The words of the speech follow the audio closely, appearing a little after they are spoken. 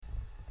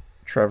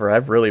Trevor,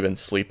 I've really been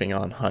sleeping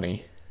on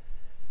honey.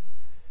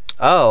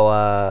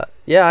 Oh,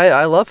 yeah,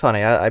 I love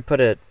honey. I put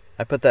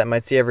that in my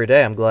tea every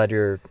day. I'm glad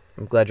you're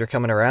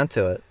coming around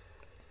to it.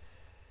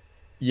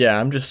 Yeah,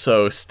 I'm just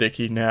so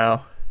sticky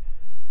now.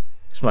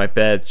 'Cause my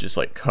bed's just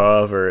like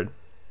covered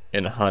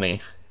in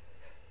honey.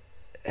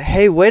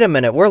 Hey, wait a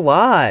minute. We're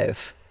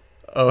live.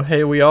 Oh,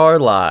 hey, we are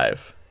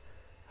live.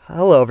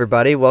 Hello,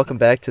 everybody. Welcome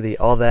back to the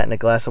All That in a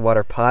Glass of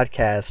Water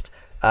podcast.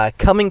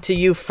 Coming to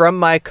you from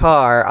my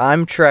car,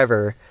 I'm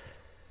Trevor.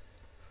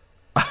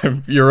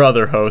 I'm your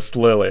other host,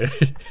 Lily.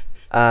 It's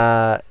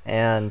the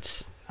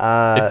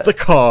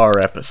car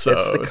episode.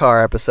 It's the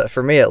car episode,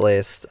 for me at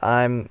least.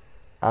 I'm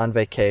on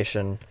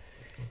vacation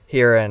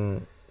here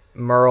in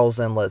Murrells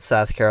Inlet,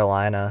 South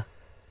Carolina.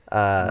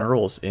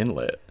 Murrells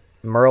Inlet?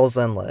 Murrells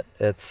Inlet.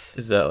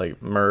 Is that like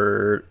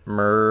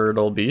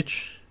Myrtle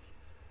Beach?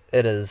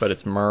 It is. But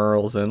it's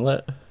Murrells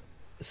Inlet?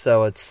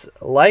 So it's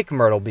like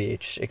Myrtle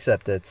Beach,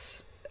 except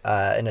it's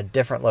in a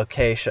different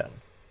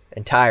location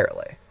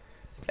entirely.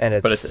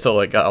 But it's still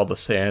like got all the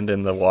sand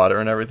in the water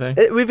and everything?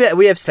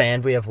 We have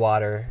sand, we have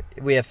water,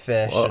 we have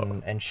fish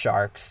and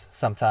sharks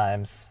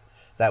sometimes.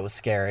 That was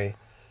scary.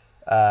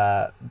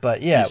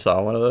 But yeah. You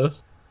saw one of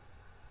those?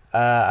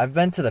 I've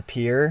been to the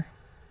pier.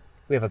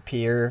 We have a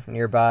pier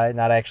nearby,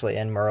 not actually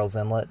in Murrells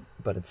Inlet,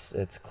 but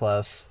it's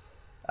close.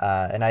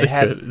 And I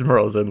have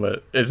Murrells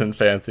Inlet isn't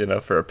fancy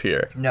enough for a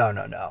pier.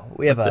 No.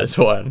 We have this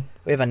one.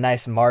 We have a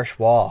nice marsh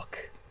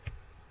walk.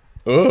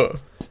 Ooh.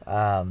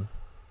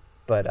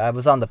 But I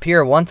was on the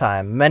pier one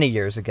time, many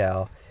years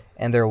ago,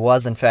 and there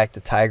was, in fact,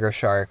 a tiger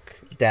shark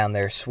down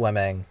there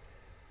swimming.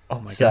 Oh,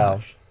 my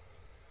gosh.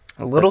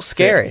 A little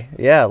scary.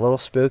 Sick. Yeah, a little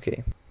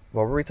spooky.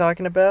 What were we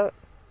talking about?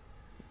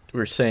 We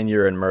were saying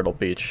you're in Myrtle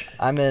Beach.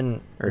 You're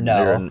in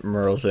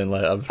Murrells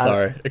Inlet. I'm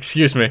sorry.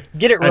 Excuse me.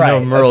 Get it right. I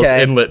know Murrells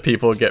Inlet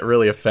people get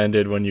really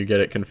offended when you get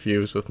it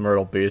confused with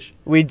Myrtle Beach.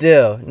 We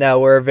do. No,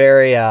 we're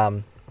very,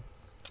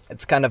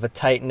 it's kind of a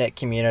tight-knit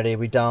community.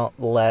 We don't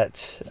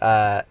let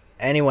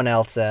anyone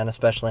else in,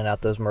 especially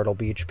not those Myrtle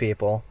Beach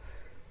people.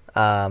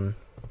 And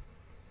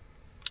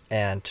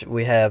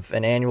we have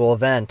an annual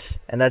event,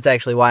 and that's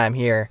actually why I'm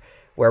here,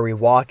 where we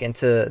walk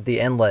into the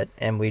inlet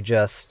and we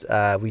just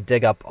we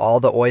dig up all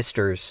the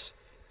oysters,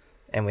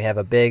 and we have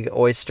a big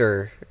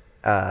oyster.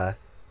 Well,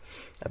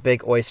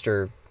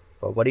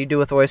 what do you do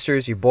with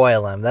oysters? You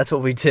boil them. That's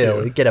what we do.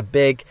 Yeah. We get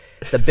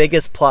the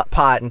biggest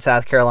pot in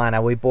South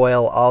Carolina. We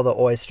boil all the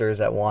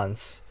oysters at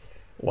once.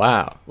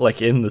 Wow!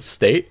 Like in the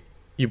state,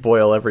 you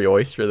boil every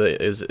oyster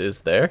that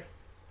is there.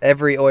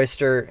 Every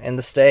oyster in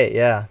the state,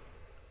 yeah.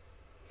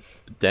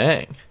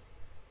 Dang.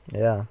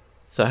 Yeah.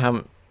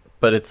 So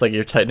but it's like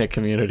your tight-knit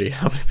community.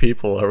 How many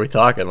people are we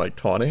talking? Like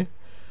 20?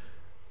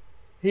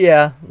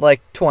 Yeah,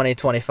 like 20,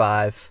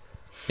 25.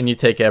 And you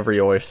take every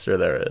oyster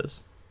there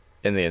is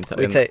in the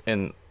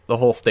in the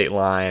whole state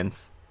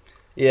lines.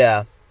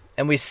 Yeah.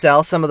 And we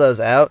sell some of those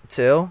out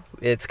too.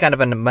 It's kind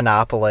of a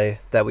monopoly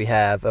that we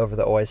have over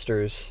the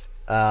oysters.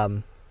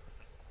 And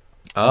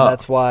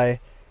that's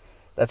why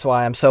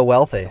I'm so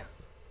wealthy.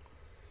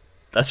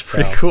 That's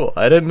pretty cool.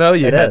 I didn't know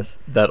you had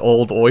that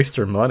old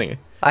oyster money.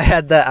 I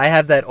have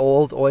that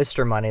old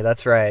oyster money.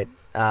 That's right.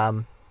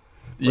 We're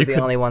the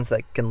only ones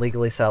that can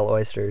legally sell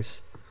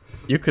oysters.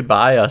 You could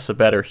buy us a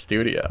better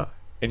studio,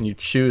 and you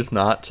choose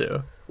not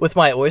to. With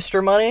my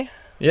oyster money?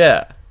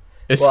 Yeah.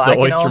 Is the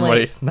oyster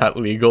money not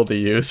legal to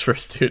use for a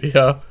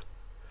studio?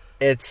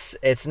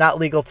 It's not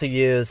legal to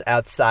use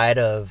outside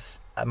of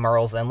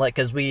Murrells Inlet,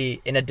 because we,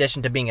 in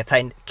addition to being a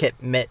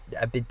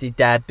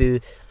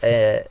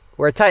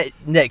we're a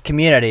tight-knit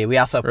community, we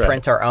also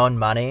print our own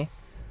money.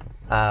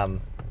 It's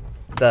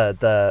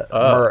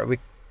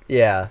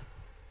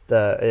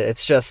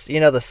just,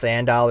 the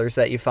sand dollars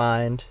that you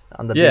find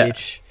on the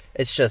beach.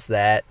 It's just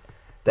that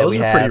those we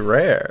are have. Pretty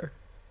rare.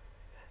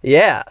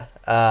 Yeah,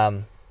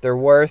 they're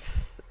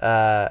worth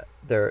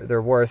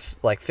they're worth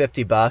like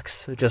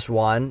 $50. Just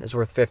one is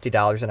worth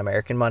 $50 in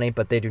American money,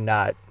 but they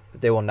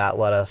will not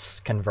let us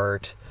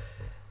convert.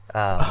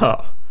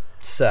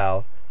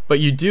 So. But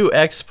you do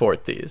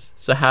export these.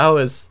 So how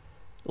is,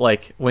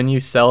 like, when you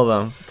sell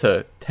them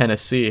to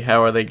Tennessee,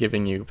 how are they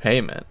giving you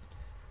payment?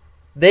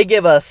 They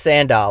give us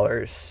sand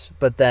dollars,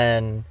 but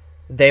then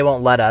they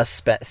won't let us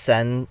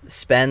spend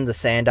the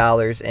sand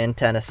dollars in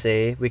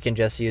Tennessee. We can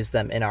just use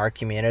them in our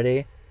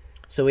community.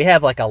 So we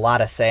have like a lot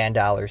of sand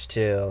dollars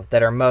too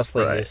that are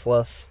mostly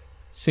useless.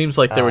 Seems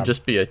like there would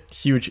just be a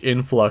huge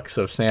influx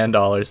of sand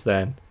dollars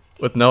then,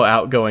 with no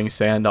outgoing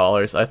sand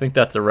dollars. I think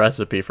that's a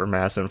recipe for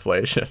mass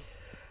inflation.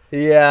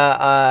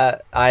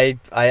 Yeah, I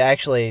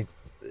actually,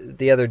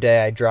 the other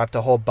day I dropped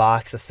a whole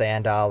box of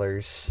sand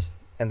dollars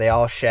and they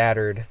all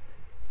shattered.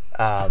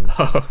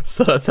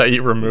 So that's how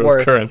you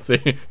remove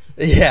currency.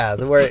 Yeah,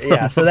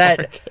 so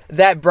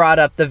that brought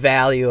up the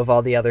value of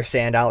all the other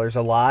sand dollars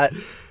a lot.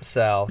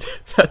 So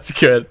that's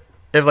good.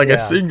 If a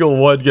single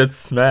one gets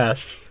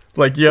smashed,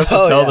 like you have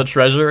to tell the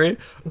treasury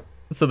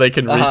so they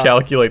can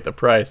recalculate the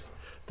price.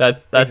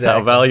 That's exactly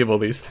how valuable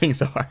these things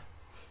are.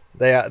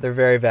 They're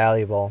very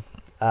valuable.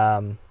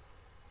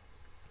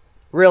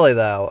 really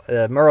though,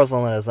 Murrells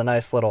Inlet is a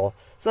nice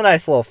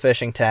little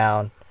fishing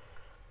town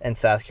in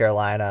South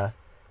Carolina.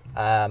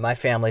 My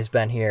family's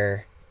been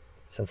here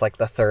since like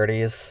the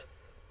 30s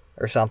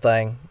or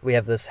something. We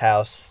have this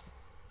house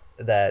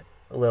that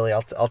Lily,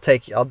 I'll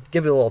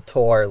give you a little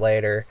tour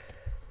later.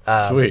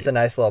 Sweet. It's a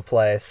nice little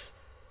place.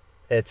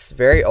 It's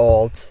very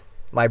old.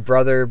 My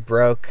brother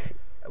broke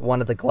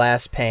one of the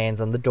glass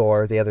panes on the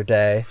door the other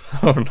day.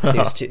 Oh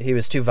no! He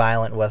was too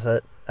violent with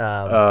it.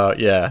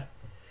 Yeah.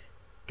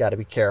 Got to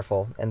be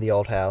careful in the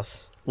old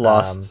house.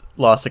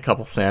 Lost a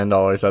couple sand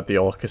dollars at the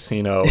old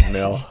casino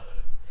mill.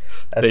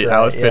 They right,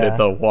 outfitted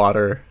the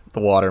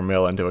water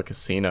mill into a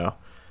casino,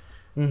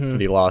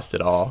 but he lost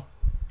it all.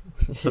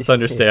 That's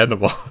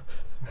understandable.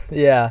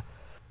 Yeah.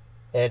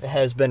 It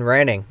has been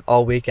raining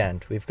all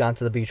weekend. We've gone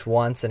to the beach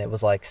once, and it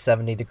was like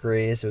 70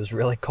 degrees. It was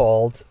really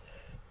cold.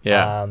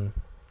 Yeah.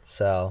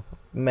 So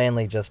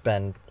mainly just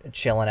been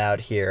chilling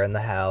out here in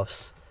the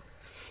house.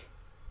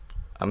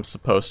 I'm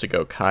supposed to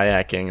go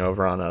kayaking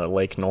over on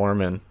Lake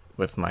Norman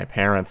with my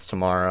parents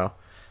tomorrow,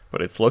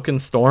 but it's looking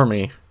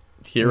stormy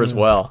here as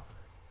well.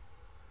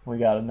 We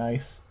got a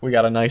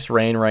nice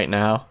rain right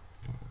now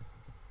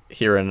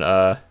here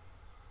in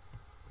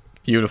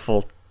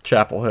beautiful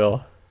Chapel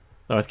Hill,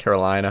 North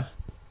Carolina,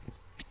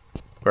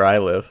 where I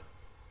live.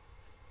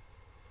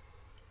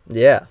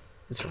 Yeah,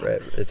 it's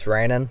raining. It's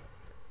raining.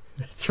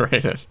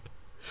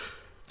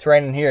 It's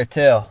raining here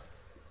too.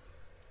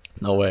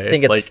 No way.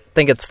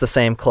 Think it's the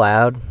same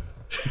cloud.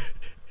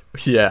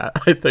 Yeah,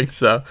 I think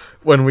so.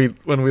 When we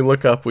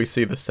look up, we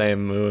see the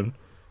same moon,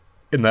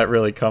 and that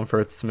really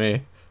comforts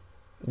me.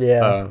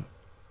 Yeah.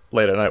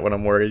 Late at night when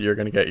I'm worried you're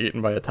gonna get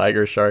eaten by a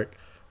tiger shark,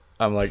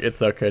 I'm like,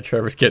 it's okay.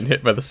 Trevor's getting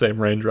hit by the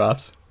same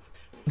raindrops.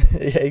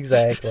 Yeah,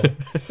 exactly.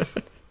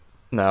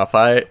 Now,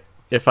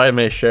 if I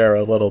may share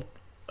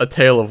a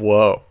tale of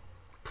woe,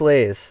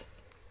 please.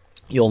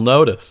 You'll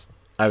notice.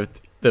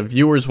 The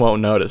viewers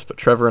won't notice, but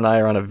Trevor and I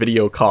are on a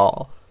video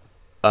call.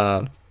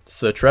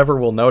 So Trevor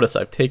will notice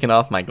I've taken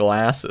off my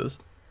glasses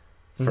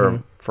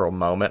for a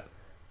moment.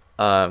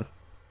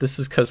 This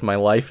is because my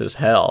life is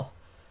hell.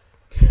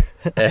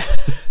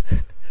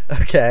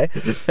 Okay.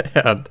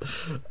 And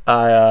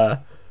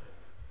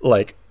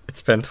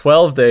it's been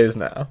 12 days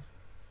now.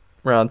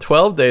 Around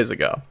 12 days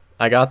ago,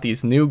 I got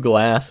these new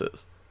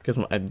glasses because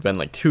it'd been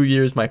like 2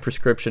 years my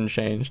prescription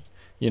changed.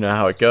 You know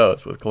how it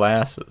goes with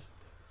glasses.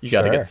 You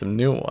got to get some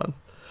new ones.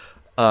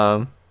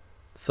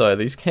 So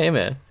these came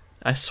in.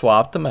 I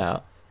swapped them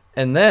out.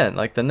 And then,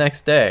 like, the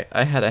next day,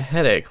 I had a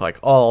headache, like,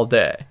 all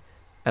day.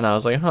 And I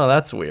was like,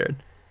 that's weird.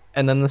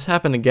 And then this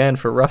happened again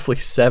for roughly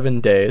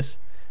 7 days.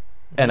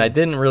 And I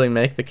didn't really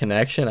make the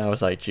connection. I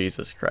was like,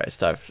 Jesus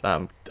Christ,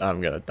 I'm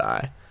going to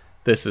die.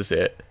 This is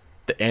it.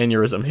 The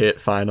aneurysm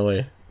hit,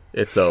 finally.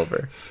 It's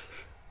over.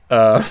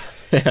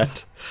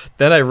 And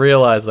then I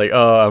realized, like,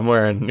 I'm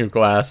wearing new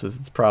glasses.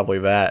 It's probably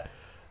that.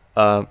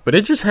 But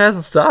it just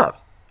hasn't stopped.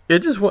 It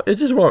just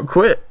won't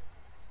quit.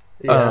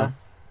 Yeah.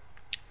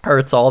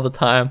 Hurts all the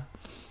time.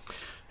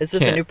 Is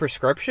this a new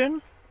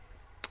prescription?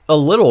 A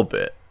little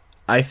bit.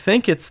 I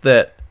think it's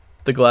that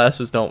the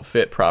glasses don't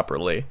fit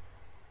properly,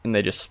 and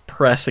they just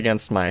press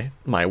against my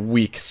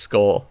weak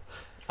skull.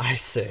 I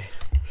see.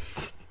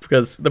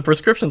 Because the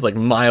prescription's like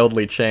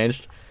mildly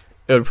changed.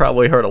 It would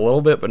probably hurt a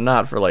little bit, but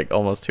not for like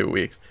almost 2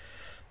 weeks.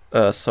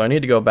 So I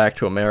need to go back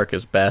to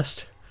America's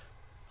Best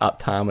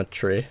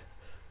Optometry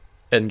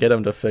and get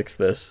them to fix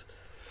this.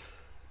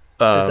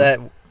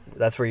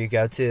 That's where you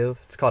go to?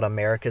 It's called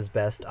America's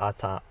Best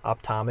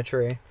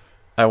Optometry.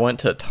 I went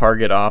to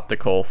Target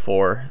Optical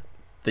for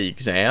the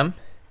exam,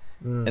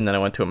 and then I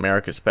went to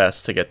America's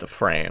Best to get the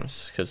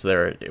frames because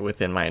they're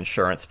within my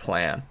insurance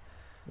plan.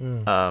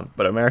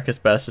 But America's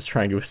Best is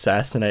trying to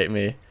assassinate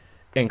me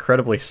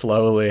incredibly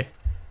slowly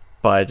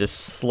by just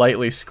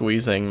slightly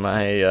squeezing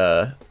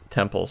my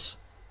temples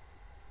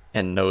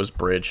and nose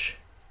bridge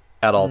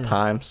at all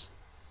times.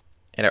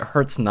 And it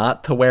hurts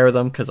not to wear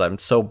them because I'm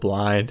so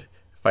blind.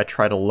 If I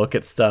try to look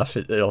at stuff,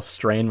 it'll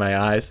strain my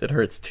eyes. It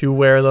hurts to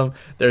wear them.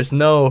 There's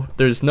no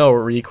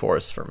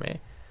recourse for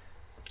me.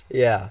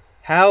 Yeah.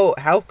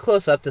 How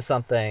close up to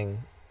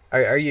something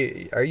are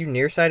you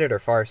nearsighted or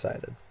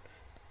farsighted?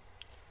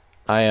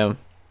 I am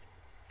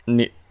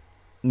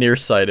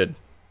nearsighted.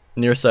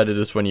 Nearsighted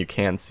is when you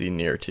can see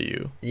near to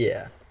you.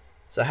 Yeah.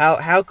 So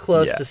how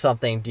close to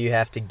something do you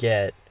have to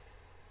get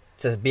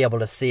to be able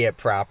to see it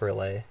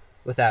properly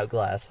without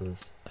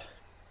glasses?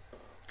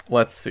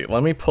 Let's see.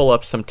 Let me pull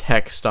up some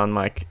text on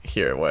my...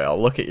 Here, wait,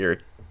 I'll look at your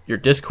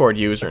Discord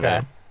username.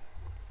 Okay.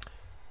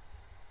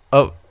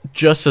 Oh,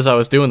 just as I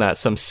was doing that,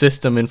 some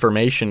system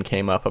information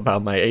came up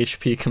about my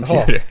HP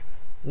computer. Oh,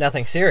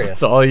 nothing serious.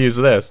 So I'll use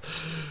this.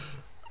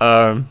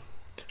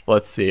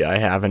 Let's see. I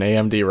have an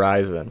AMD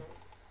Ryzen.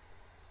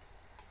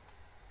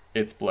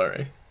 It's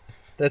blurry.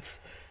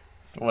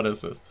 What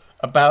is this?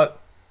 About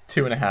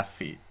 2.5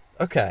 feet.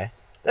 Okay.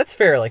 That's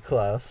fairly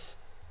close,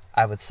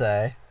 I would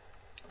say.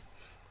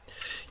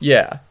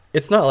 Yeah,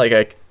 it's not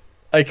like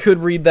I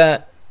could read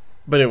that,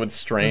 but it would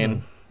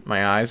strain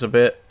my eyes a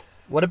bit.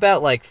 What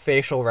about like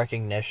facial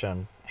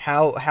recognition?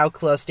 How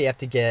close do you have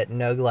to get,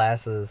 no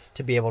glasses,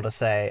 to be able to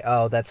say,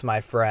 oh, that's my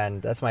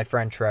friend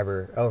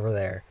Trevor over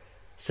there,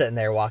 sitting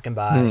there walking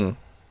by?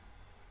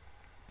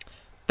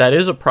 That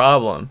is a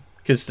problem,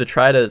 because to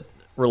try to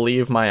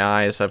relieve my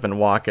eyes, I've been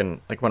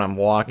walking, like when I'm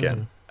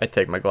walking, I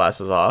take my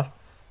glasses off.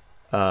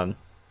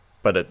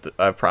 But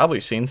I've probably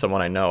seen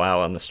someone I know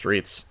out on the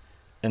streets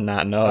and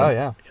not know. Oh,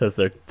 yeah. Because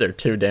they're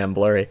too damn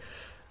blurry.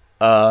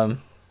 So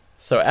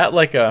at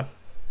like I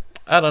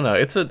don't know,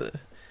 it's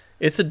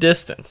a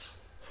distance.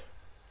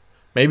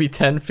 Maybe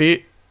 10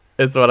 feet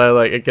is what I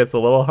like. It gets a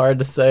little hard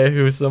to say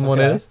who someone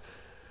is.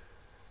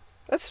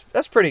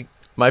 That's pretty.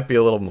 Might be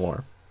a little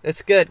more.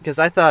 It's good, because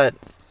I thought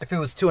if it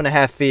was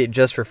 2.5 feet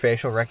just for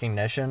facial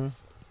recognition,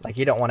 like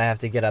you don't want to have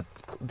to get up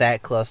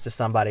that close to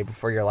somebody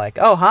before you're like,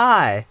 oh,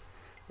 hi,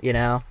 you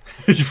know?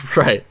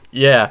 Right.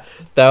 Yeah,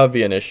 that would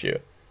be an issue.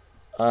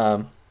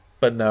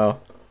 But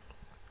no,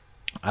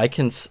 I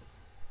can,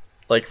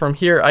 like from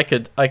here, I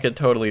could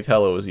totally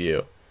tell it was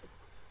you.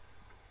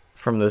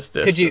 From this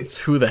distance.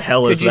 Who the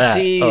hell is that?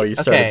 Oh, you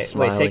started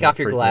smiling. Wait, take off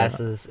your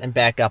glasses and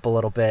back up a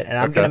little bit, and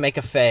I'm going to make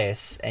a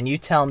face, and you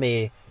tell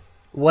me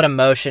what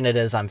emotion it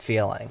is I'm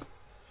feeling.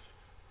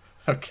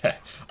 Okay.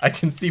 I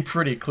can see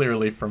pretty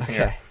clearly from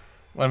here.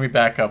 Let me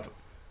back up.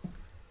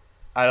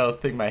 I don't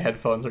think my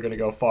headphones are going to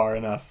go far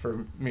enough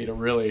for me to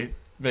really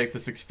make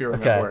this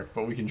experiment work,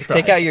 but we can try.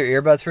 Take out your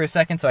earbuds for a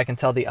second so I can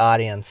tell the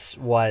audience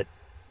what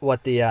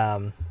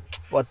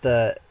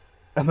the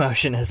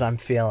emotion is I'm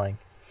feeling.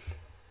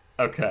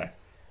 Okay.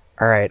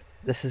 All right.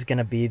 This is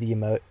gonna be the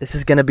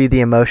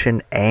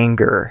emotion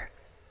anger.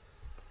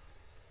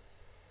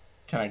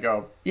 Can I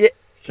go? Yeah.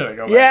 Can I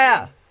go?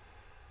 Yeah.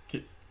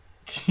 Can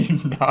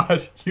you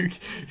nod? You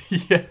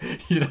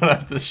don't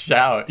have to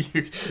shout.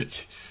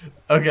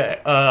 Okay.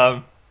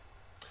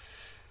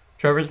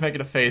 Trevor's making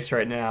a face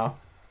right now.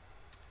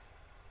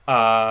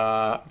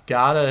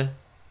 Gotta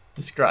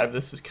describe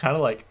this as kind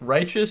of like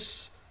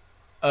righteous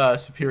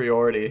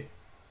superiority.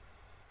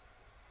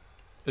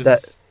 It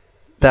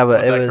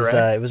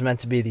was meant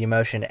to be the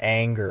emotion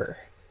anger.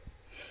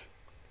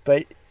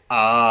 But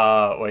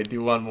wait,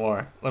 do one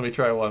more. Let me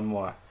try one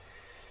more.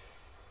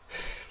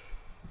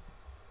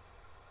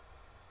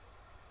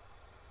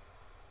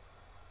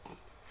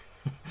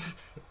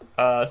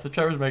 So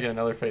Trevor's making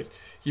another face.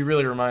 He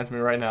really reminds me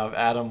right now of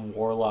Adam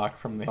Warlock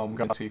from the Home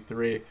Galaxy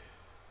 3.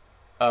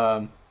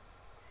 So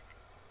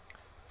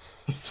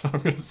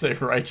I'm gonna say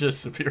righteous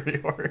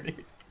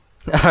superiority.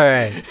 All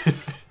right,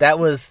 that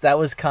was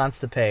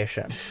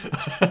constipation,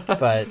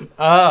 but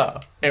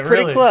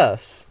pretty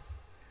close.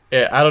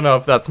 Yeah, I don't know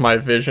if that's my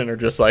vision or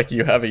just like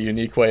you have a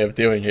unique way of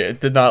doing it. It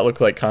did not look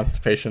like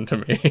constipation to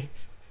me.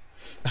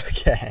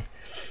 Okay.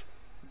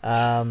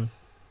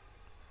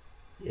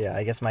 Yeah,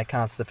 I guess my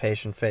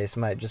constipation face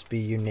might just be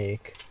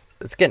unique.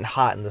 It's getting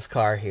hot in this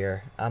car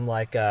here. I'm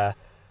like,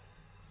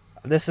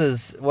 this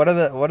is what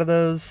are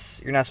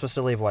those? You're not supposed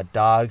to leave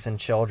dogs and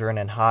children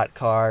in hot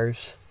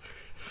cars.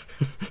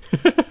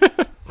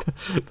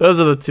 Those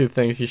are the two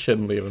things you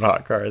shouldn't leave in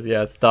hot cars.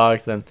 Yeah, it's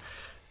dogs and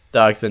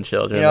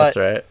children. You know that's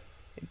right.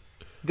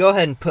 Go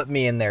ahead and put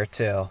me in there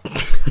too.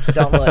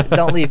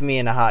 Don't leave me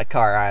in a hot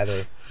car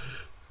either.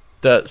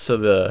 I was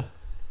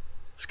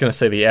gonna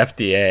say the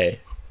FDA.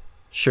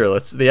 Sure,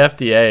 the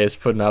FDA is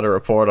putting out a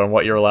report on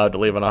what you're allowed to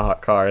leave in a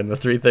hot car, and the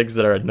three things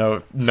that are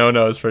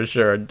no-nos for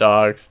sure are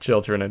dogs,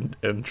 children,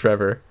 and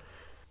Trevor.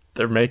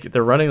 They're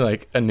running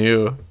like a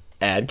new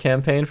ad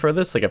campaign for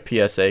this, like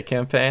a PSA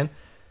campaign.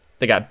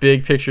 They got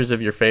big pictures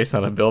of your face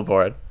on a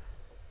billboard,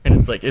 and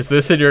it's like, is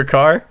this in your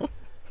car?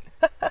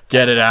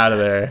 Get it out of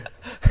there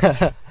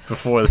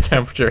before the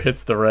temperature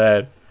hits the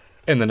red.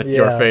 And then it's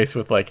your face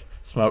with like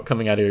smoke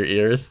coming out of your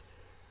ears,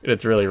 and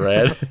it's really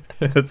red.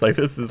 It's like,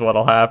 this is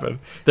what'll happen.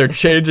 They're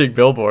changing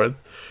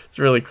billboards. It's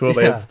really cool.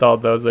 They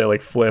installed those. They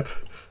like flip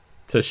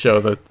to show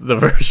the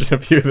version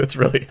of you that's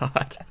really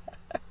hot.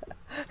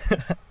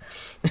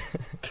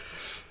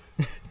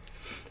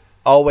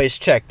 Always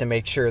check to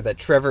make sure that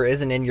Trevor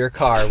isn't in your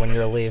car when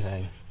you're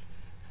leaving.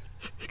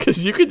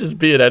 Because you could just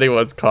be in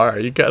anyone's car.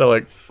 You kind of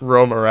like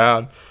roam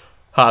around,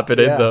 hopping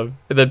in them.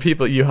 And then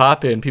you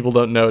hop in, people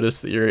don't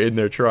notice that you're in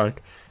their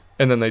trunk.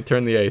 And then they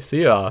turn the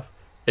AC off,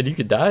 and you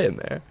could die in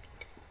there.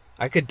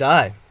 I could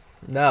die.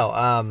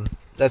 No,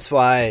 that's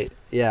why,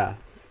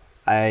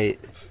 I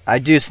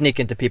do sneak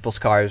into people's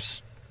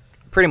cars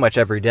pretty much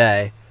every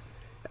day.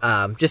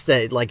 Just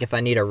to, like, if I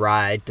need a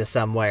ride to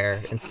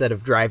somewhere, instead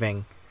of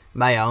driving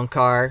my own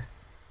car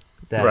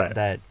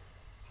that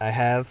I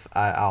have,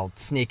 I'll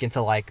sneak into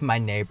like my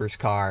neighbor's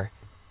car,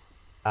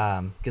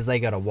 because they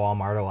go to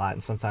Walmart a lot,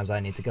 and sometimes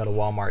I need to go to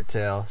Walmart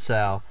too.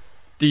 So,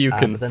 do you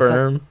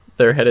confirm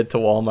they're headed to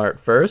Walmart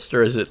first,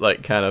 or is it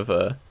like kind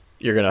of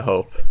you're gonna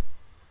hope?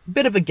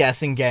 Bit of a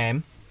guessing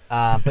game,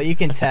 but you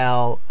can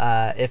tell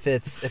if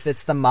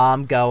it's the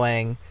mom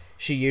going.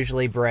 She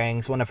usually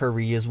brings one of her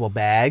reusable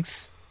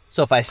bags.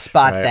 So if I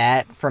spot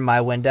that from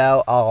my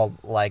window,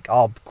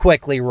 I'll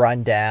quickly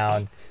run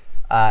down,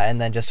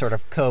 and then just sort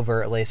of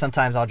covertly.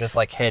 Sometimes I'll just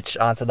like hitch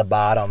onto the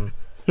bottom,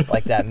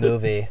 like that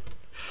movie.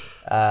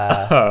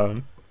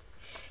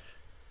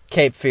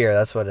 Cape Fear,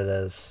 that's what it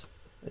is.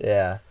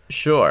 Yeah.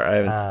 Sure, I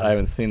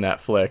haven't seen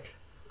that flick,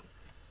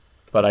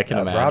 but I can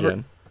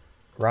imagine.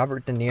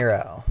 Robert De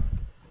Niro.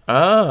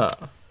 Ah.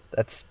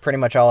 That's pretty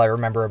much all I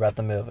remember about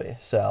the movie.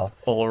 So.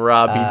 Old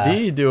Robbie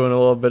D doing a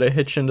little bit of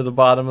hitching to the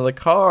bottom of the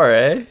car,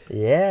 eh?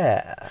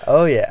 Yeah.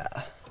 Oh yeah.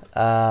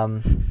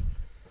 I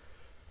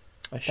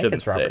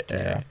shouldn't say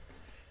A.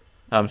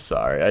 I'm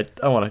sorry.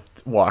 I want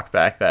to walk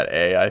back that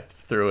A I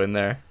threw in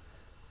there.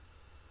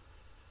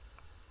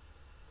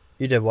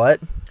 You did what?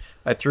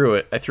 I threw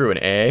an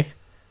A.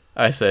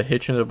 I said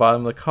hitching to the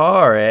bottom of the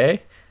car, eh?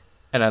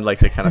 And I'd like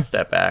to kind of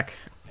step back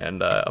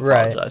and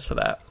apologize for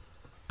that.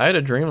 I had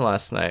a dream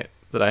last night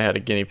that I had a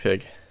guinea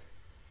pig.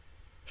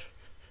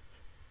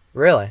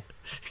 Really?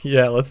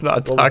 Yeah, let's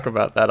not talk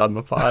about that on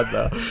the pod,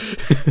 though.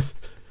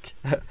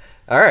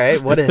 All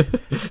right, what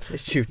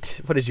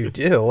did you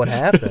do? What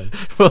happened?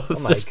 Well,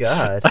 oh my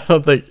god! I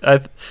don't think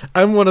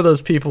I'm one of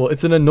those people.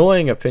 It's an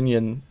annoying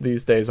opinion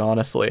these days,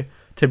 honestly,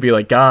 to be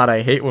like, God,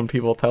 I hate when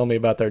people tell me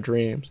about their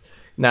dreams.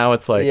 Now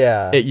it's like,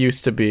 It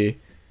used to be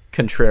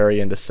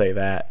contrarian to say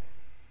that,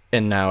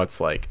 and now it's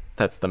like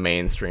that's the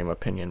mainstream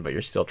opinion, but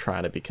you're still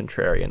trying to be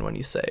contrarian when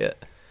you say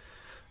it.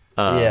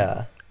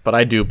 But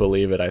I do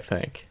believe it. I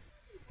think.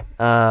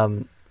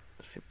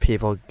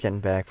 People getting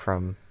back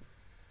from.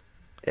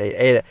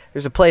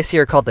 There's a place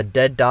here called the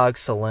Dead Dog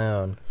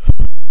Saloon,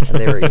 and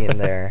they were eating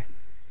there.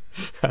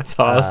 That's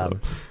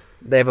awesome.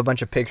 They have a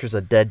bunch of pictures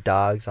of dead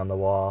dogs on the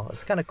wall.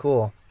 It's kind of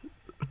cool.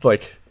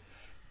 Like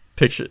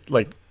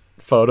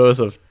photos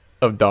of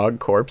dog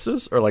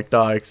corpses, or like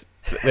dogs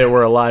that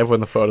were alive when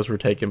the photos were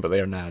taken, but they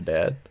are now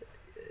dead.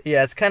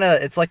 Yeah,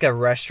 it's like a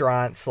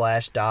restaurant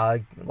 /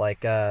 dog,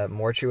 like a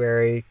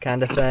mortuary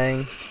kind of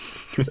thing.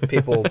 So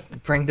people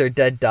bring their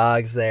dead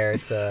dogs there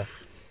to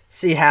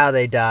see how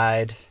they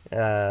died.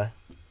 No,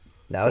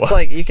 it's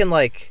like you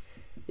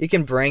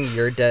can bring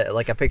your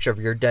a picture of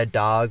your dead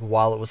dog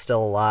while it was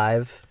still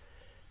alive,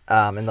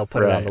 and they'll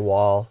put it on the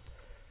wall.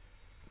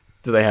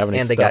 Do they have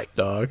any stuffed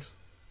dogs?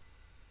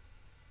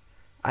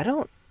 I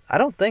don't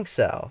think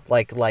so.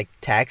 Like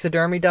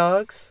taxidermy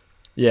dogs?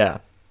 Yeah.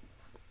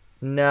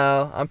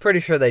 No, I'm pretty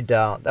sure they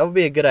don't. That would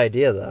be a good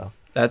idea, though.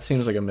 That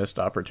seems like a missed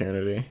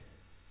opportunity.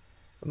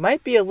 It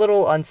might be a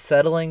little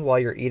unsettling while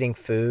you're eating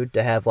food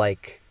to have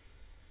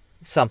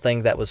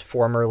something that was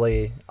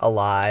formerly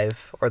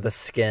alive, or the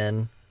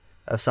skin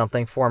of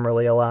something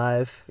formerly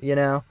alive, you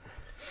know?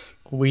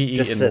 We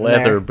eat in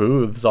leather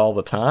booths all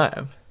the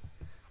time.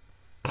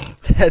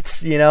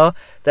 That's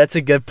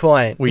a good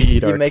point. We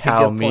eat our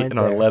cow meat in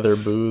our leather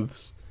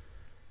booths.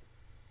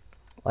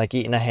 Like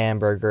eating a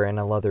hamburger in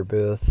a leather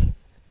booth.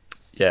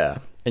 Yeah,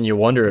 and you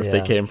wonder if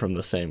they came from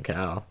the same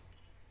cow.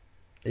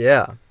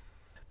 Yeah.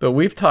 But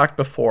we've talked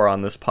before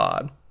on this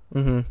pod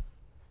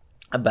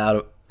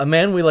about a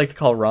man we like to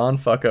call Ron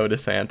Fucko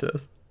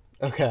DeSantis.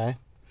 Okay.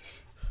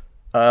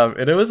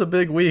 And it was a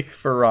big week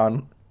for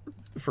old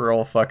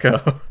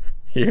Fucko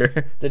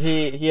here. Did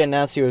he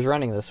announced he was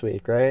running this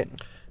week, right?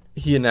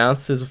 He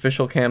announced his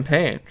official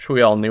campaign, which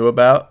we all knew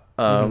about.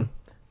 But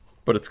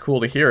it's cool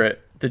to hear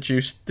it. Did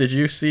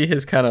you see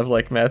his kind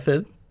of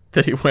method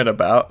that he went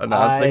about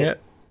announcing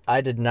it? I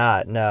did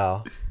not,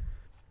 no.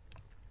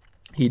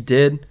 He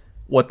did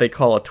what they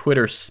call a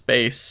Twitter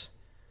Space,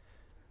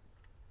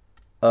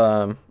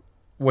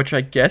 which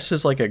I guess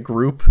is like a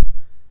group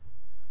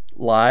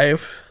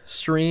live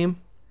stream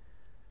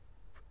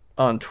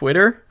on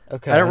Twitter.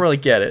 Okay. I don't really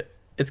get it.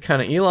 It's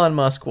kind of Elon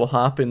Musk will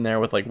hop in there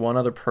with one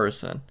other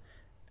person,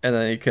 and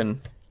then you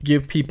can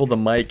give people the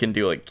mic and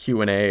do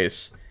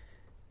Q&As,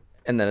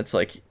 and then it's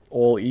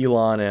old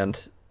Elon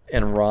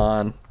and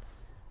Ron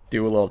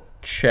do a little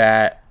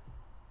chat.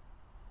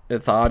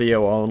 It's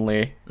audio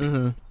only.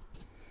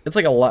 It's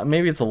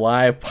maybe it's a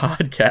live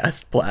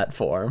podcast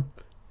platform.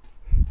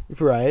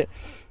 Right.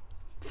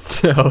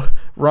 So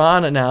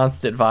Ron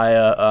announced it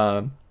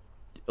via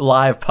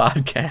live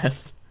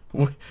podcast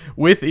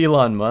with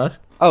Elon Musk.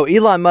 Oh,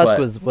 Elon Musk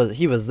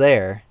was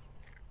there.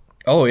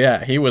 Oh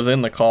yeah, he was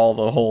in the call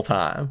the whole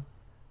time.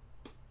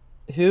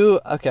 Who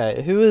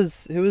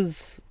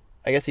is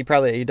I guess he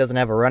doesn't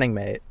have a running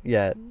mate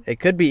yet. It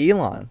could be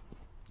Elon.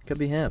 It could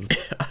be him.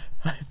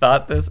 I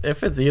thought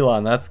if it's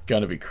Elon, that's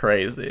gonna be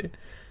crazy.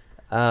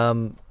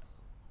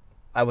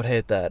 I would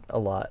hate that a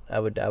lot. I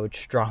would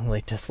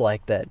strongly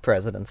dislike that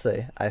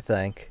presidency, I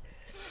think.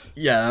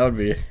 Yeah, that would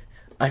be.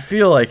 I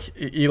feel like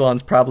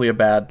Elon's probably a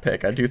bad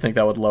pick. I do think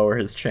that would lower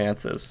his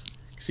chances.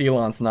 Because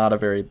Elon's not a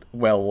very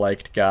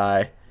well-liked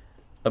guy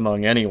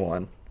among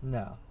anyone.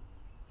 No.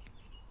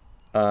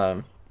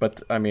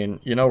 But, I mean,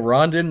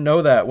 Ron didn't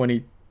know that when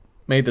he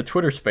made the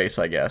Twitter Space,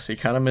 I guess. He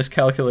kind of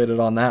miscalculated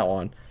on that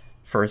one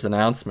for his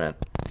announcement.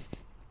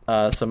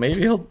 So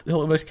maybe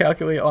he'll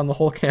miscalculate on the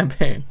whole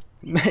campaign.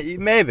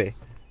 Maybe.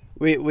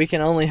 We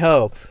can only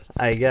hope,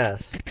 I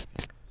guess.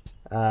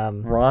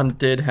 Ron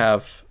did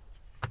have,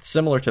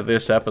 similar to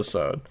this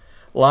episode,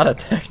 a lot of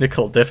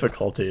technical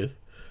difficulties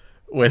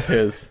with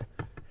his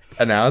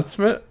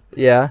announcement.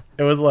 Yeah.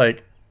 It was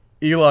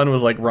Elon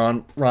was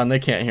Ron, they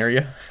can't hear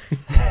you.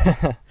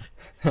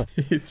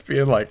 He's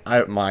being like,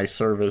 my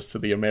service to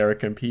the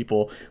American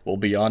people will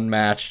be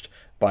unmatched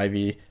by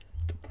the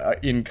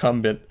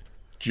incumbent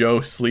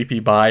Joe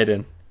Sleepy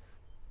Biden.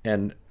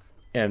 And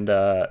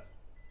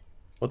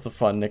what's a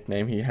fun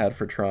nickname he had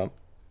for Trump?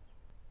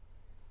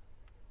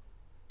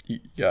 You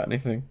got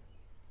anything?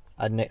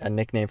 A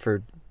nickname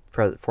for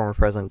former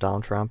President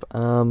Donald Trump.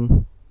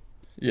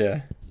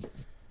 Yeah.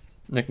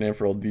 Nickname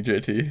for old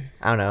DJT.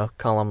 I don't know.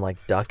 Call him like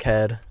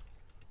Duckhead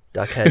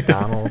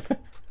Donald.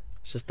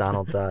 It's just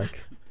Donald Duck.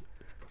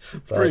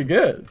 It's pretty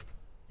good.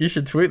 You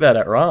should tweet that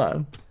at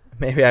Ron.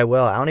 Maybe I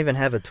will. I don't even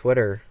have a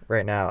Twitter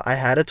right now. I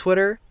had a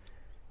Twitter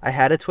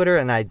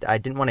and I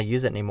didn't want to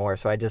use it anymore,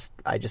 so I just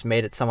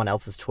made it someone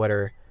else's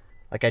Twitter.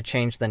 Like I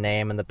changed the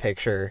name and the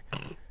picture,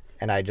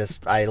 and I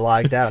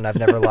logged out and I've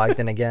never logged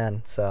in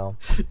again. So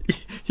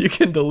you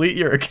can delete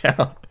your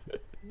account.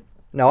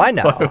 No, I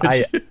know.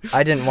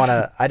 I didn't want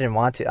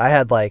to. I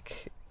had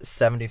like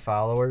 70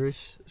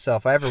 followers, so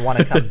if I ever want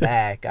to come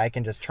back, I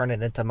can just turn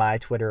it into my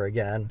Twitter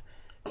again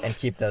and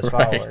keep those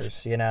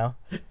followers. You know.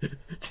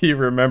 Do you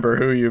remember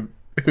who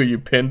you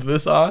pinned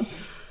this on?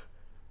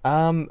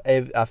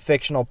 A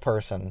fictional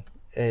person.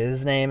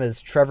 His name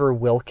is Trevor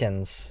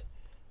Wilkins.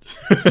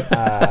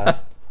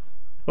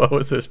 What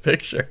was his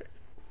picture?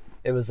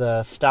 It was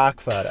a stock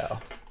photo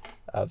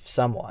of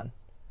someone.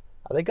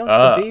 Are they going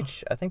to the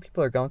beach? I think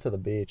people are going to the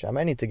beach. I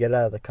might need to get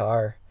out of the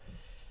car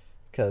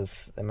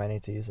because they might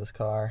need to use this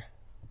car.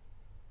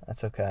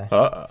 That's okay.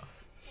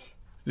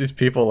 These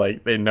people,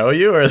 like, they know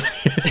you, or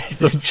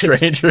some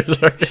strangers?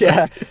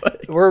 Yeah,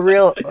 we're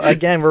real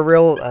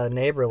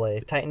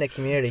neighborly, tight-knit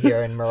community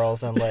here in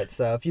Merle's Inlet.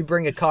 So if you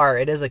bring a car,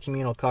 it is a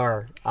communal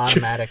car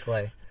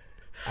automatically.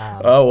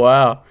 Oh,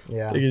 wow.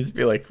 Yeah. They can just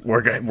be like,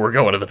 we're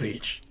going to the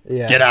beach.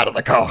 Yeah. Get out of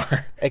the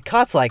car. It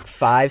costs like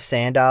 $5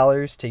 sand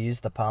to use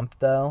the pump,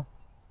 though.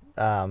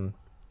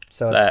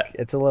 So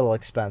it's a little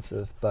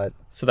expensive, but...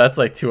 So that's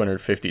like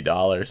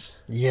 $250.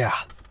 Yeah.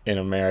 In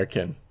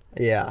American.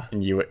 Yeah.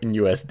 In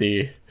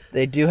USD.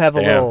 They do have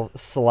a little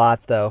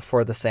slot though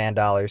for the sand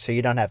dollars, so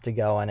you don't have to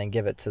go in and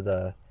give it to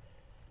the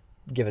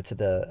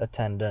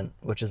attendant,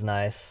 which is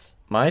nice.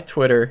 My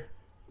Twitter,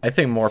 I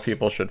think more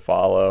people should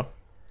follow.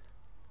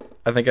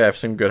 I think I have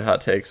some good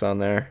hot takes on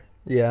there.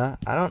 Yeah,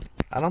 I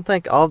don't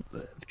think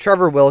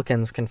Trevor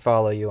Wilkins can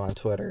follow you on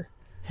Twitter.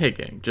 Hey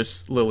gang,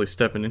 just Lily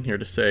stepping in here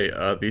to say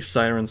these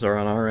sirens are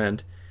on our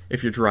end.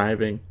 If you're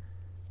driving,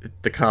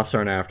 the cops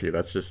aren't after you.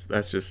 That's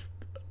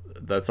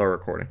our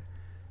recording.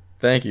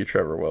 Thank you,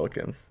 Trevor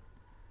Wilkins.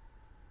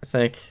 I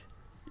think,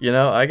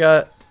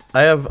 I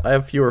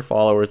have fewer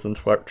followers than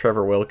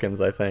Trevor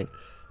Wilkins, I think.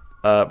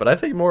 But I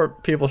think more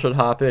people should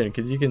hop in,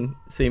 because you can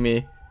see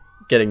me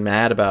getting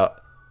mad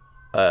about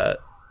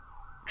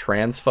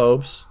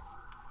transphobes.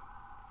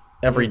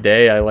 Every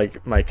day,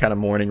 my kind of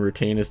morning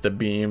routine is to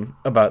beam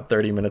about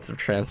 30 minutes of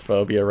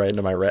transphobia right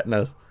into my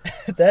retinas.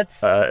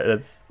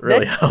 It's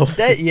really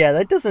healthy.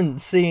 That doesn't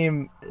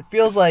seem... It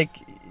feels like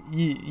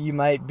you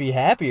might be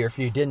happier if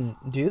you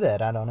didn't do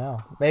that. I don't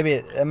know. Maybe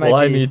it might be...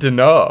 Well, I need to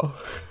know.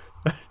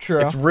 True.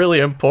 It's really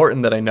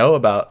important that I know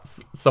about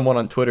someone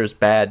on Twitter's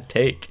bad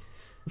take.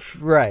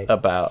 Right.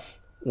 About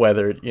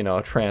whether,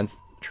 trans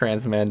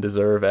men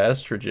deserve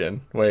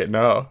estrogen. Wait,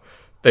 no.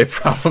 They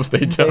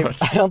probably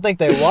don't. I don't think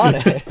they want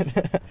it.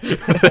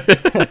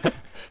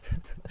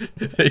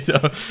 They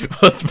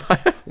don't. Well,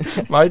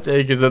 my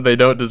take is that they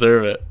don't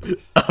deserve it.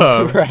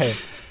 Right.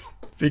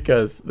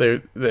 Because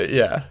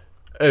yeah.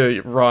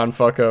 Ron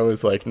Fucko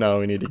is like, no,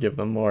 we need to give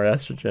them more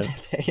estrogen.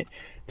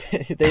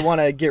 They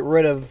want to get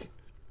rid of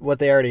what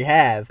they already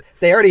have.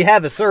 They already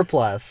have a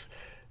surplus.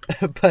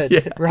 But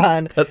yeah,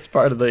 Ron... That's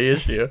part of the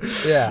issue.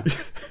 Yeah.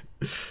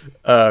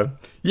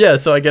 Yeah,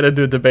 so I get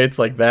into debates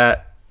like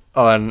that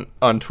on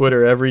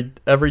Twitter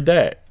every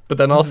day. But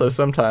then also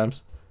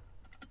sometimes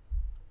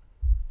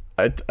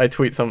I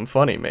tweet something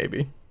funny,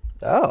 maybe.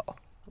 Oh,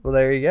 well,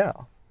 there you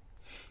go.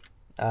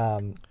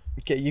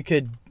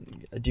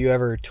 Do you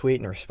ever tweet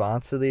in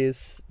response to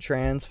these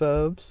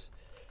transphobes?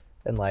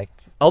 And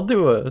I'll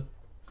do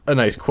a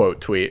nice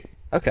quote tweet.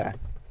 Okay.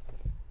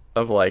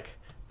 Of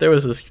there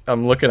was this,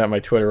 I'm looking at my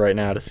Twitter right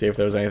now to see if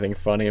there was anything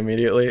funny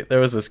immediately. There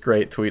was this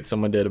great tweet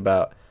someone did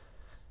about,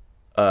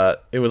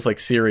 it was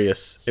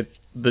serious.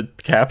 The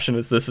caption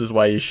is, "This is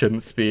why you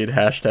shouldn't speed,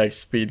 hashtag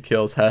speed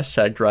kills,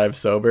 hashtag drive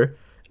sober."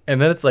 And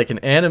then it's an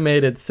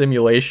animated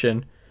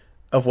simulation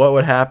of what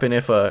would happen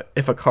if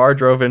a car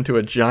drove into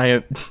a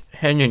giant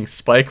hanging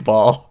spike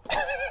ball.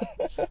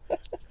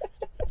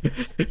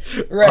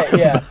 Right,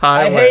 yeah.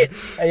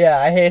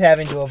 I hate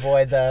having to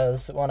avoid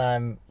those when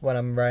I'm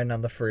riding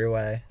on the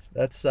freeway.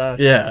 That's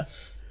yeah.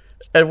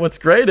 And what's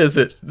great is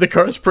the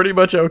car's pretty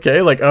much okay,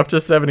 up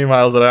to 70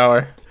 miles an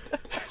hour.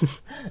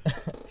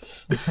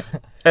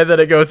 And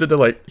then it goes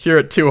into here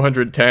at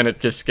 210,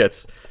 it just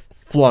gets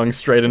flung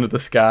straight into the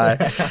sky.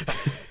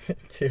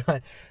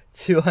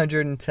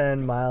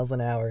 210 miles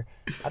an hour.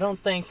 I don't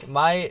think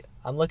I'm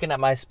looking at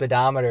my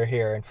speedometer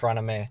here in front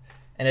of me,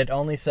 and it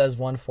only says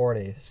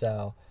 140.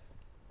 So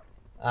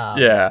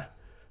yeah,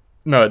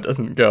 No, it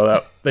doesn't go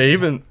that.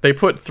 They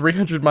put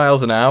 300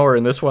 miles an hour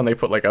in this one. They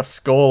put like a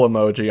skull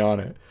emoji on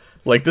it.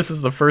 Like, this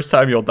is the first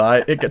time you'll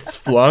die. It gets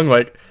flung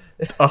like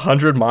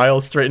 100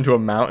 miles straight into a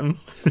mountain.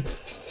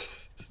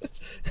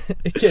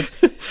 It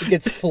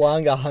gets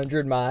flung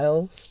 100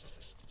 miles.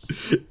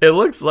 It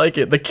looks like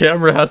it. The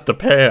camera has to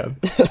pan.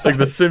 Like,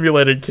 the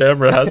simulated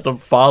camera has to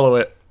follow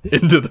it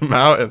into the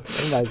mountain.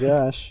 Oh my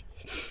gosh.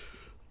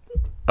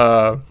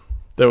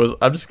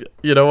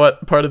 You know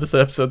what? Part of this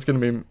episode's going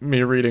to be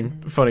me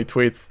reading funny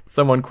tweets.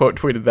 Someone quote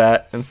tweeted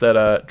that and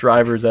said,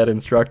 driver's ed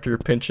instructor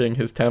pinching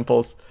his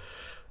temples.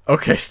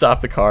 Okay,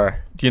 stop the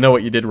car. Do you know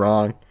what you did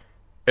wrong?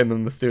 And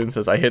then the student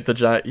says,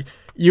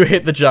 you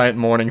hit the giant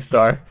morning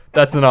star.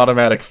 That's an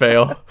automatic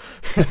fail.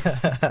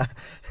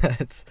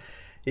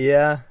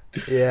 Yeah,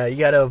 you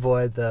got to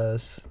avoid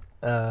those.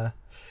 That's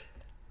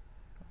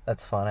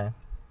funny.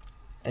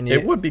 And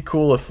it would be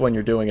cool if when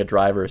you're doing a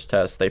driver's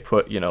test, they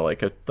put,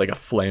 like a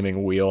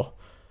flaming wheel.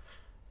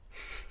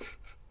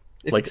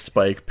 Like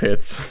spike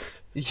pits.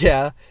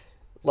 Yeah.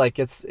 Like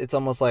it's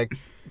almost like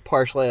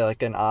partially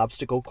like an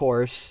obstacle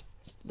course.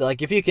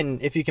 Like if you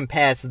can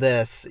pass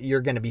this,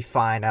 you're going to be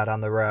fine out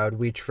on the road.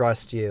 We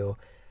trust you.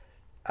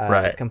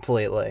 Right.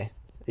 Completely.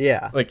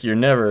 Yeah. Like you're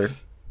never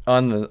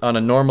on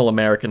a normal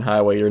American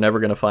highway, you're never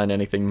going to find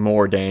anything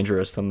more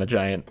dangerous than the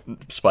giant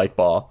spike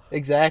ball.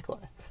 Exactly.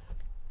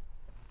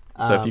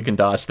 So if you can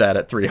dodge that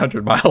at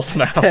 300 miles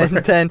an hour,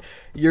 then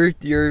you're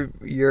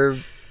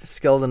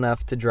skilled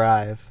enough to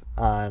drive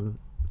on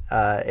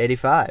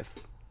 85.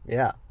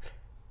 Yeah.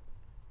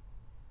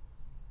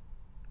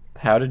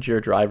 How did your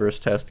driver's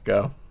test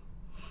go?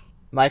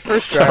 My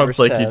first driver's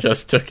test. Sounds like you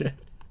just took it.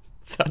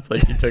 Sounds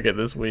like you took it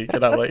this week,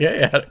 and I'm like,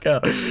 hey, how'd it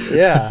go?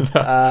 Yeah.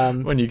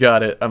 No, when you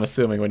got it, I'm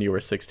assuming when you were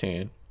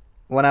 16.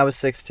 When I was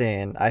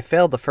 16, I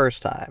failed the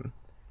first time.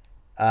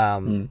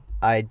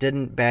 I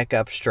didn't back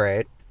up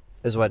straight,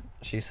 is what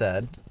she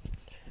said.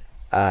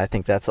 I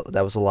think that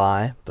was a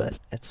lie, but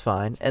it's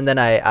fine. And then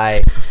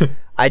I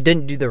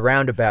didn't do the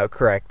roundabout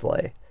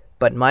correctly.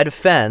 But in my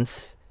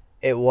defense,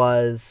 it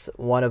was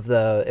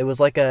in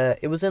like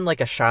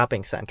a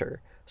shopping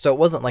center. So it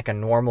wasn't like a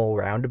normal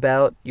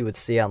roundabout you would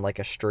see on like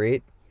a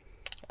street.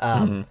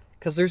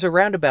 Because there's a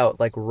roundabout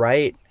like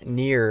right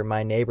near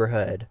my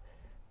neighborhood.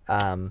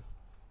 And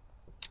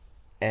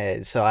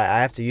so I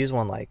have to use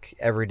one like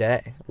every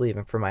day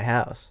leaving for my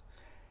house.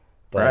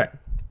 But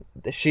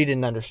she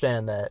didn't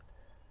understand that.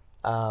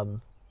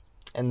 And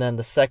then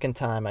the second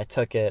time I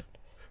took it,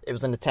 it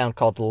was in a town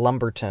called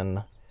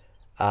Lumberton,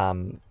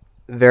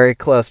 very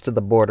close to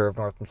the border of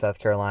North and South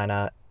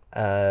Carolina.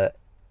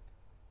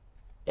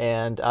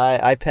 And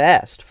I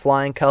passed,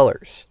 flying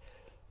colors.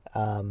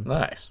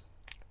 Nice.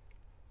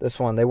 This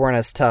one, they weren't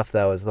as tough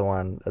though as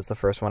the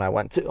first one I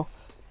went to.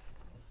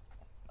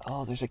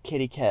 Oh, there's a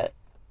kitty cat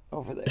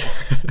over there.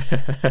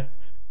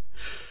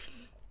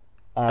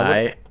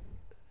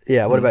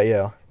 What about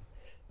you?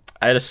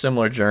 I had a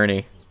similar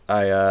journey.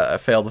 I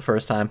failed the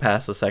first time,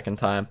 passed the second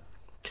time.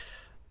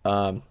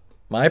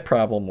 My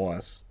problem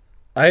was,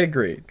 I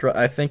agree.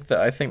 I think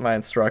my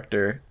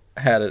instructor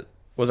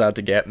was out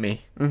to get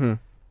me.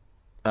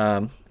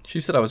 Mm-hmm. She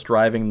said I was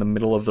driving in the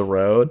middle of the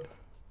road,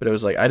 but it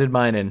was like I did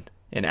mine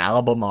in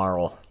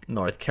Albemarle,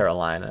 North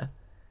Carolina.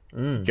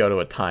 Go to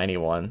a tiny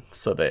one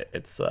so that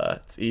it's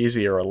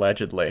easier,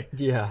 allegedly.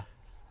 Yeah.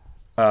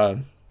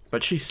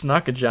 But she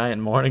snuck a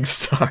giant morning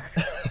star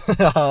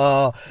onto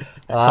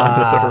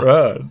the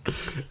road,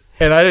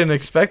 and I didn't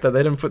expect that.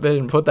 They didn't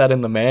put that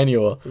in the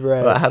manual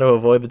about how to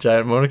avoid the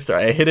giant morning star.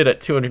 I hit it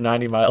at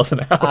 290 miles an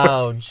hour.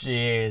 Oh,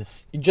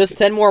 jeez! Just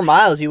 10 more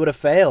miles, you would have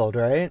failed,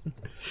 right?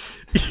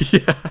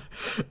 Yeah.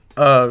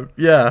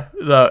 Yeah.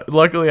 No,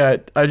 luckily,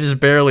 I just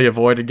barely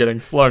avoided getting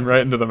flung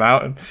right into the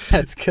mountain.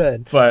 That's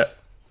good. But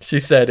she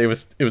said it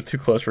was too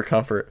close for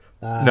comfort.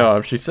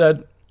 No, she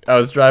said I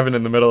was driving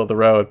in the middle of the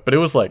road, but it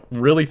was like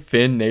really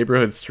thin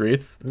neighborhood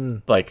streets,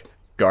 like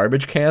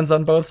garbage cans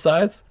on both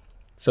sides.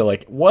 So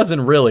like it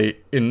wasn't really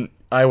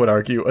I would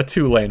argue, a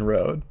 2-lane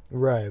road.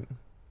 Right.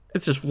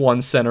 It's just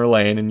one center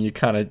lane, and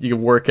you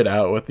work it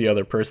out with the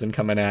other person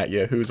coming at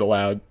you who's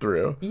allowed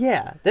through.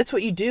 Yeah, that's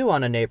what you do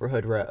on a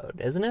neighborhood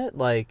road, isn't it?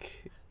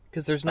 Like,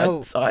 because there's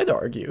no... I'd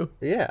argue.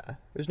 Yeah,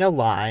 there's no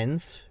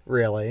lines,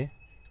 really.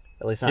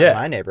 At least not in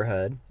my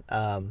neighborhood.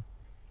 And,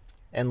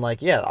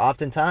 like, yeah,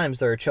 oftentimes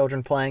there are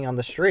children playing on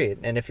the street.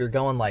 And if you're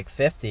going, like,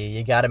 50,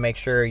 you got to make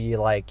sure you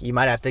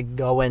might have to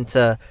go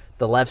into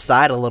the left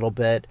side a little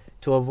bit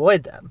to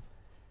avoid them,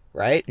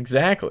 right?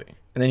 Exactly.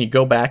 And then you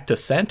go back to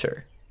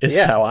center. Is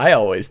how I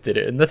always did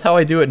it. And that's how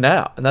I do it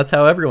now. And that's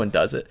how everyone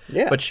does it.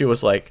 Yeah. But she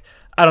was like,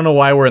 I don't know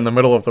why we're in the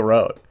middle of the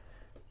road.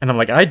 And I'm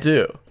like, I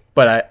do.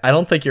 But I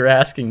don't think you're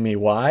asking me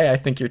why. I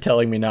think you're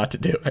telling me not to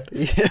do it.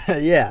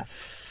 Yeah.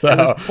 So it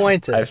was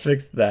pointed. I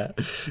fixed that.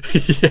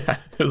 Yeah.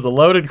 It was a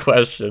loaded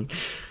question.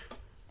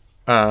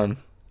 And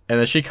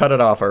then she cut it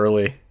off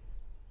early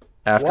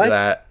after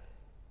that.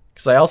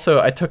 Because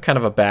I took kind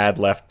of a bad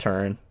left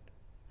turn.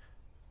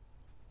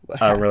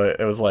 Really,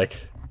 it was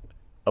like...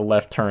 a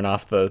left turn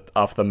off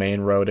the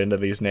main road into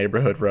these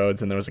neighborhood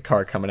roads, and there was a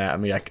car coming at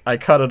me. I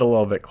cut it a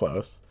little bit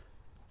close.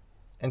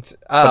 But it's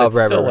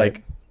still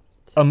like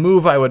a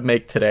move I would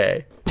make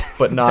today,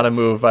 but not a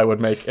move I would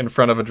make in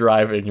front of a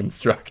driving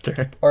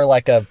instructor. Or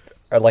like a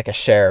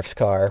sheriff's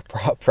car,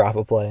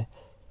 probably.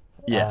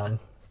 Yeah.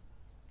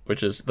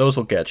 Which is, those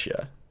will get you.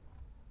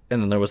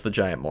 And then there was the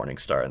giant Morning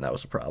Star, and that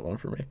was a problem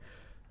for me.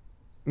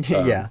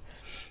 Yeah.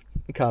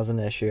 Cause an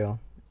issue.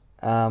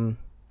 Have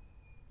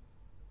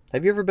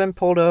you ever been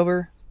pulled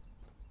over?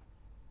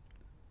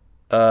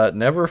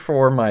 Never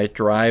for my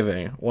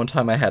driving. One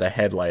time I had a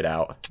headlight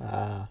out.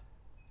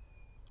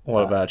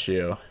 What about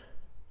you?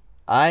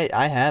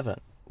 I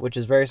haven't, which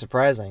is very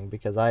surprising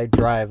because I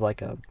drive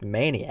like a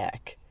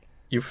maniac.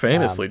 You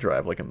famously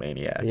drive like a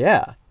maniac.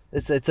 Yeah.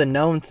 It's a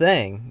known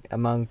thing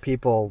among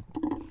people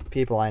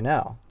I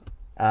know.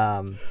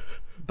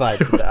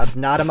 But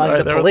not among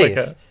the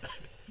police.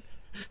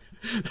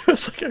 There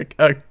was like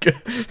a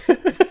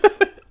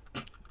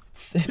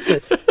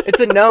It's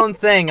a known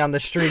thing on the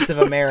streets of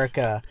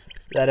America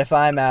that if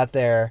I'm out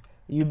there,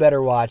 you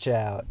better watch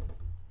out.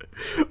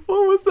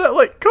 What was that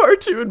like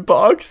cartoon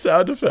bog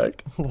sound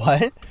effect?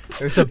 What?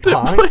 There's a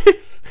bong?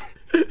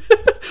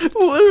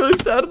 Literally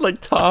sounded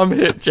like Tom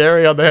hit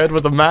Jerry on the head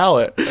with a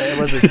mallet.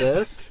 Was it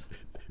this?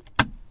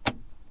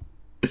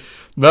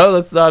 No,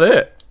 that's not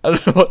it. I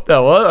don't know what that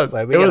was.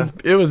 Wait,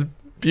 it was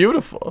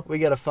beautiful. We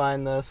gotta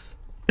find this.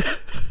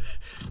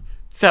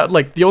 Sound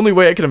like the only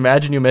way I could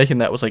imagine you making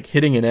that was like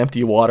hitting an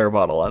empty water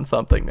bottle on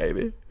something,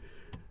 maybe.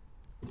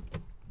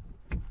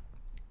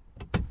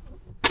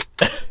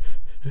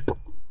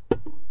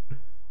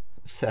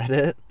 Is that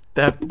it?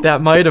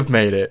 That might have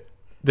made it.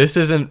 This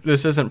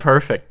isn't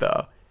perfect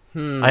though.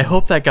 I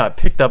hope that got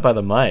picked up by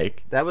the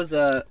mic. That was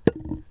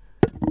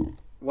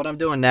what I'm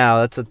doing now.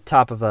 That's the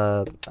top of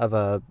a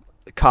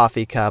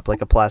coffee cup,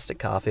 like a plastic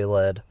coffee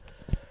lid.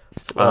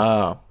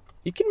 So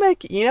you can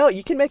make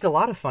a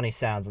lot of funny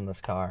sounds in this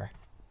car.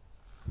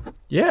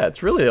 Yeah,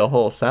 it's really a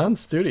whole sound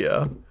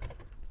studio.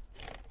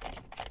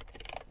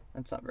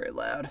 That's not very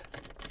loud.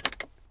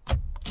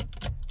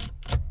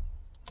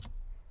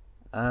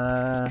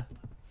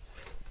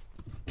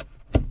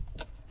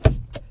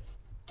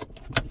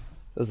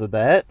 Was it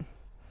that?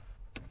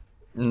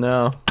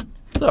 No,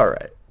 it's all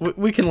right.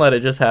 We can let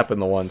it just happen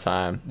the one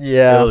time.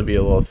 Yeah. It'll be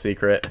a little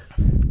secret.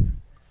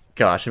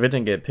 Gosh, if it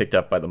didn't get picked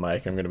up by the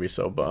mic, I'm gonna be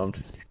so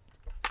bummed.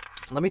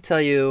 Let me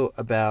tell you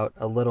about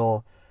a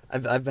little.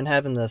 I've been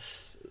having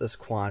this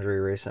quandary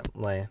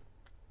recently.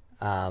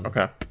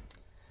 Okay.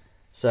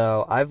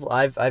 So I've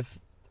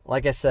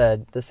like I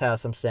said, this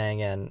house I'm staying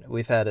in,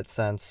 we've had it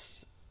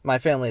since my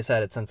family's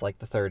had it since like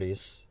the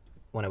 30s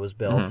when it was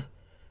built.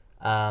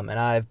 And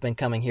I've been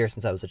coming here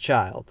since I was a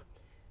child.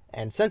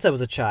 And since I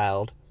was a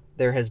child,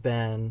 there has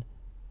been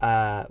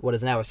what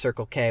is now a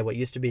Circle K, what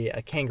used to be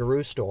a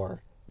kangaroo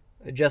store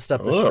just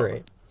up the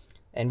street.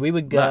 And we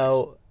would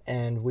go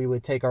and we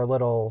would take our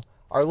little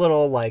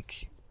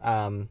like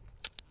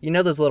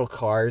those little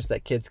cars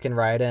that kids can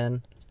ride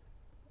in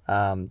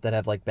that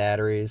have like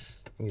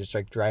batteries and you just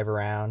like drive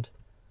around.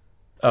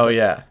 Oh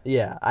yeah.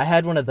 Yeah, I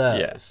had one of those.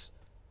 Yes.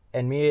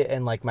 And me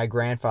and like my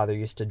grandfather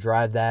used to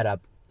drive that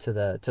up to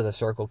the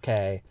Circle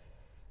K,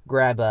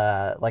 grab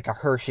a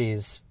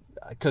Hershey's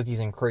cookies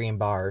and cream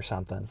bar or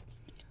something.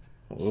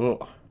 Ooh.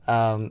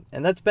 And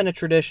that's been a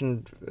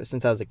tradition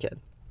since I was a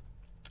kid.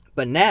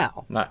 But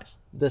now, nice.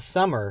 This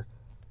summer,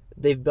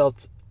 they've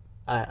built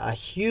a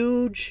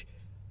huge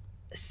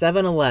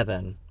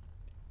 7-Eleven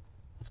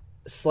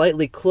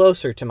slightly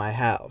closer to my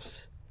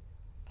house.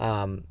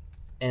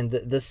 And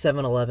this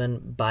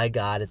 7-Eleven, by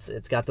God,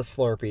 it's got the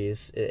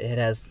Slurpees. It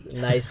has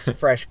nice,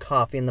 fresh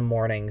coffee in the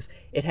mornings.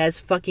 It has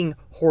fucking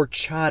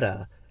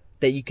horchata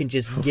that you can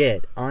just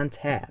get on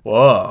tap.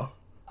 Whoa.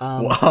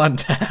 On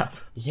tap.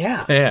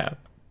 Yeah. Damn.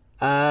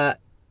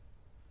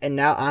 And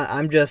now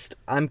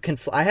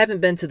I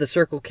haven't been to the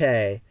Circle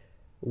K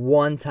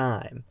one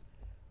time.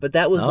 But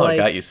that was it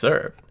got you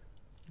served.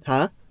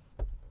 Huh?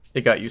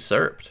 It got you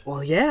served.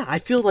 Well, yeah. I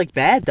feel like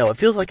bad, though. It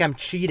feels like I'm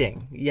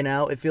cheating, you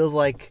know? It feels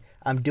like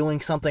I'm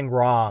doing something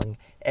wrong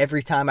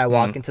every time I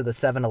walk into the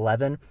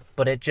 7-Eleven,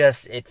 but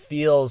it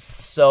feels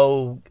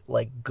so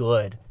like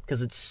good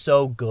because it's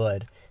so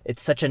good.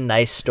 It's such a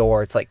nice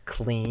store. It's like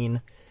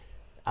clean.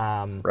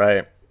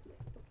 Right.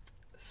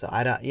 So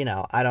I don't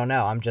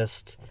know. I'm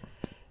just,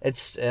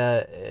 it's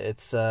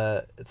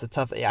a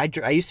tough.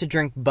 I used to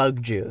drink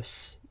bug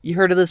juice. You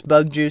heard of this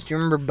bug juice? Do you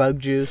remember bug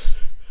juice?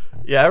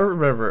 Yeah, I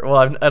remember.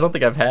 Well, I don't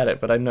think I've had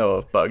it, but I know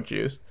of bug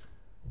juice.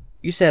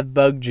 Used to have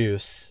bug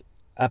juice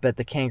up at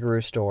the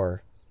kangaroo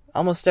store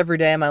almost every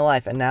day of my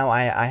life, and now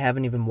I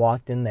haven't even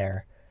walked in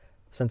there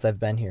since I've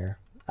been here.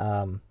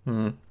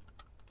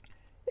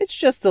 It's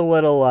just a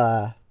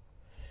little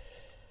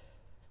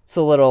it's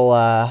a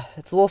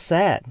little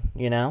sad,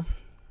 you know,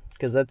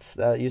 because that's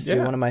used to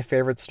be one of my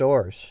favorite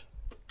stores,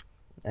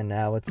 and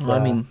now it's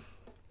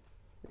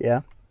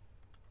yeah,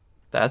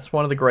 that's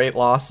one of the great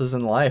losses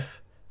in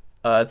life.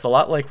 It's a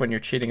lot like when you're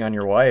cheating on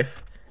your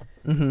wife,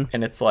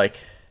 and it's like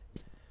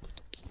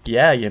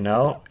yeah,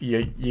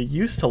 you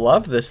used to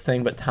love this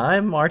thing, but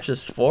time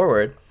marches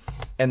forward,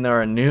 and there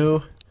are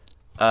new.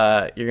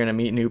 You're gonna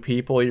meet new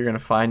people. You're gonna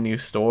find new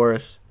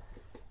stores,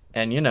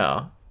 and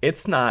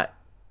it's not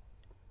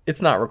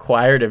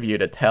required of you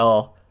to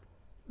tell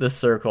the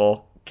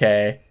Circle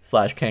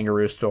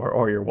K/Kangaroo store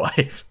or your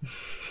wife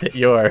that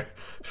you're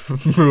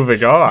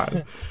moving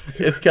on.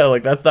 It's kind of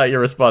like that's not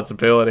your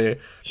responsibility.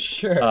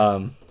 Sure.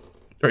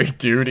 Or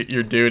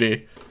your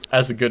duty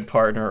as a good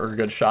partner or a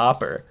good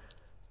shopper.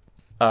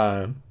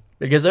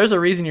 Because there's a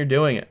reason you're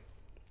doing it.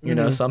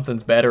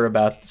 Something's better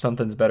about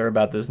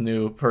this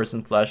new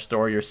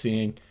person/store you're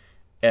seeing,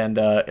 and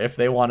if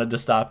they wanted to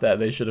stop that,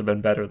 they should have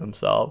been better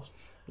themselves.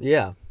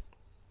 Yeah,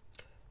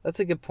 that's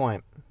a good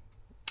point.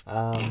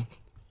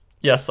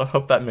 Yes, I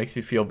hope that makes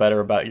you feel better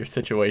about your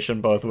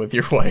situation, both with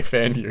your wife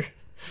and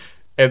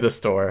the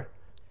store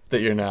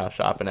that you're now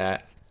shopping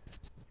at.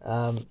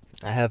 I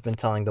have been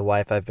telling the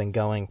wife I've been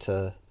going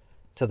to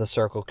the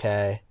Circle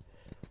K.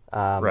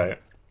 Right.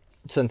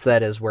 Since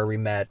that is where we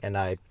met and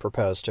I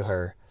proposed to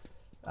her.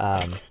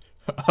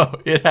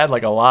 It had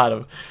like a lot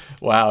of,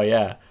 wow,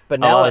 yeah. But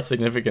now a lot of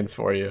significance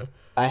for you.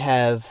 I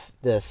have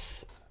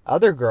this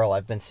other girl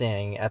I've been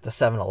seeing at the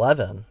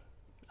 7-Eleven.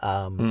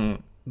 I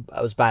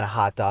was buying a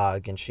hot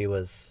dog and she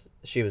was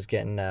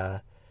getting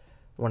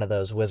one of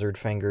those wizard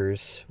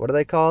fingers. What are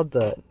they called?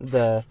 The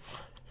the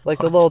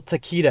little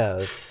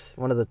taquitos.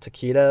 One of the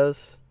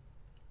taquitos.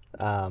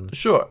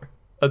 Sure.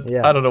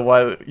 Yeah. I don't know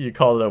why you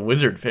call it a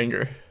wizard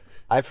finger.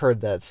 I've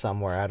heard that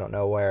somewhere. I don't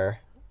know where.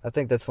 I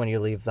think that's when you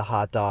leave the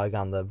hot dog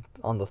on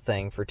the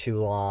thing for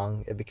too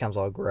long. It becomes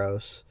all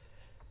gross.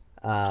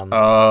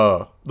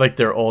 Like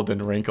they're old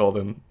and wrinkled,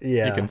 and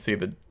yeah. you can see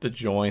the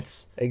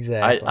joints.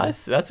 Exactly.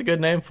 That's a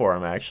good name for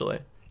them, actually.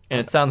 And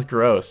it sounds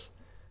gross,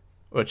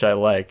 which I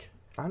like.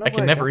 I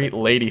can never eat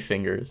lady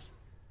fingers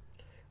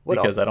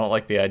because I don't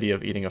like the idea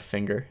of eating a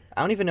finger.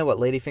 I don't even know what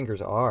lady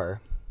fingers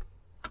are.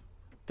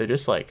 They're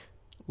just like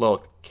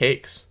little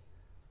cakes.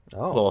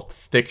 Oh. Little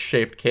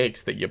stick-shaped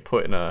cakes that you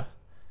put in a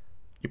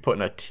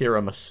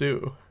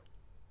tiramisu.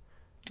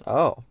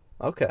 Oh,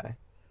 okay.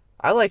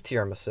 I like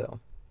tiramisu.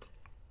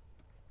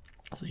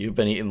 So you've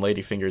been eating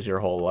ladyfingers your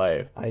whole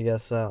life. I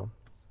guess so.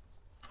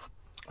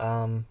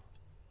 But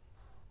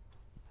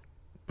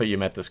you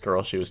met this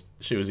girl. She was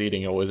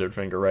eating a wizard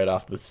finger right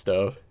off the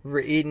stove.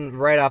 Eating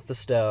right off the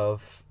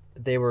stove.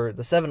 The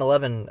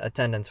 7-Eleven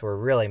attendants were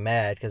really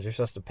mad because you're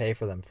supposed to pay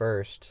for them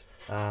first.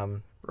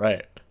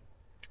 Right.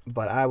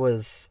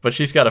 But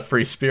she's got a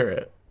free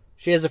spirit.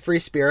 She has a free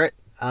spirit.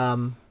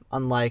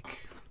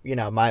 Unlike,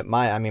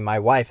 my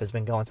wife has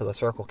been going to the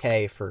Circle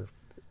K for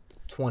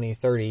 20,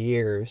 30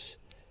 years.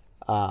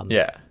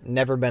 Yeah.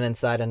 Never been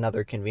inside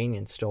another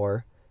convenience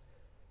store.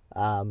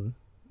 This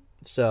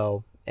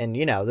girl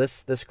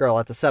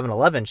at the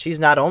 7-Eleven, she's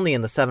not only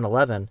in the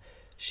 7-Eleven,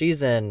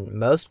 she's in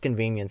most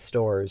convenience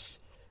stores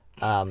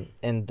in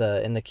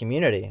the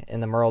community, in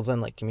the Merle's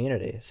Inlet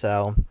community.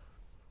 So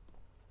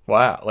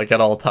wow, like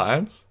at all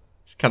times?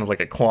 She's kind of like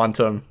a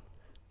quantum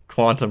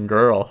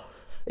girl.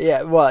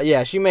 Yeah, well,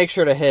 yeah, she makes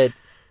sure to hit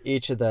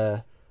each of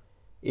the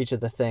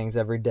things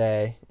every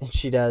day. And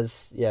she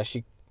does, yeah,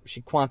 she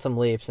quantum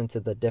leaps into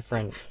the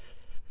different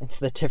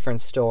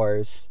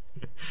stores.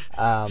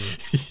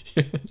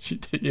 She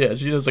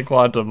does a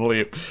quantum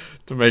leap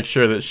to make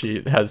sure that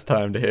she has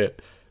time to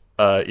hit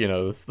the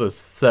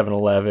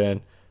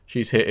 7-Eleven.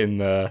 She's hitting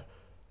the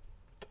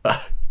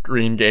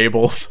Green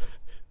Gables.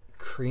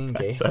 Green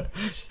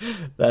Gables.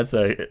 That's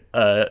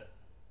a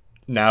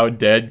now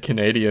dead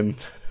Canadian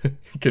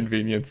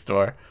convenience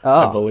store,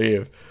 I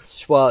believe.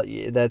 Well,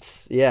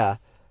 that's, yeah.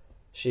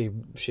 She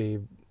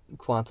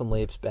quantum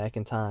leaps back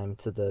in time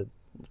to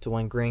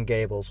when Green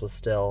Gables was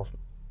still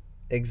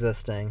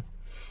existing.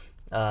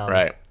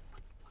 Right.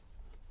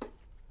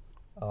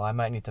 Oh, I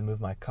might need to move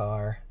my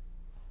car.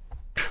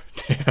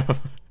 Damn.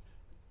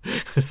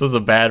 This was a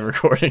bad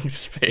recording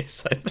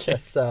space, I think.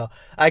 Guess so.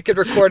 I could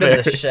record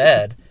in the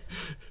shed.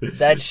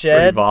 That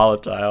shed. Pretty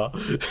volatile.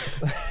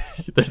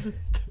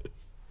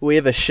 We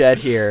have a shed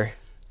here.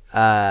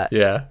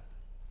 Yeah.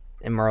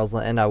 In Merle's,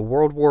 and a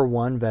World War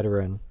I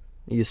veteran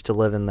used to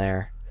live in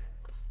there.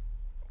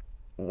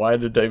 Why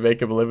did they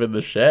make him live in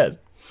the shed?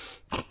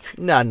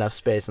 Not enough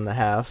space in the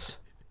house.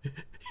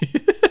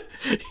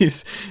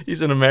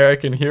 He's an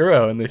American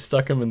hero, and they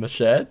stuck him in the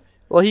shed?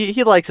 Well,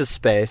 he likes his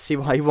space. He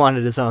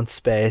wanted his own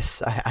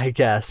space, I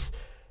guess.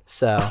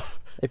 So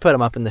they put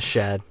him up in the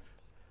shed.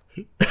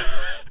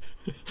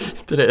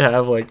 Did it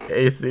have, like,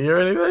 AC or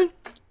anything?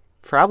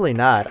 Probably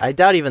not. I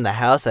doubt even the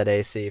house had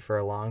AC for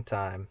a long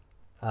time.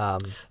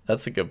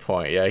 That's a good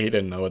point. Yeah, he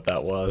didn't know what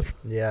that was.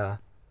 Yeah.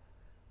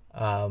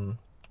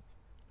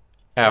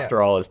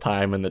 After all his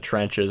time in the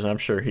trenches, I'm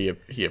sure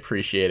he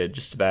appreciated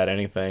just about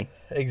anything.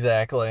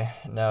 Exactly.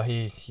 No,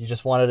 he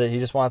just wanted it. He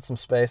just wanted some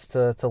space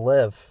to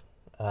live.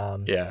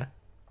 Yeah.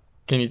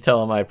 Can you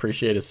tell him I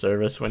appreciate his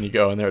service when you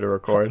go in there to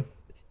record?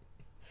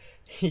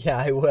 Yeah,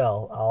 I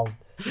will. I'll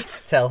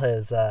tell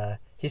his.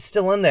 He's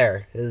still in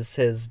there.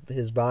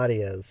 His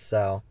body is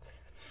so.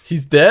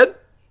 He's dead?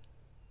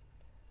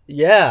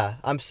 Yeah,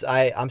 I'm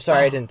sorry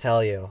I didn't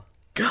tell you.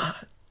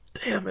 God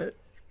damn it.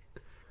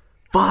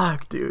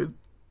 Fuck, dude.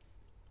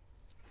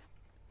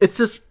 It's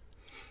just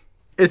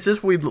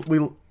we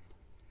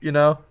you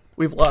know,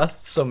 we've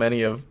lost so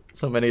many of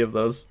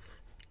those.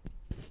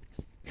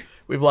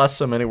 We've lost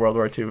so many World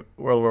War II,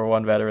 World War I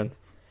veterans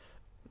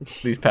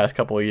these past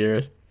couple of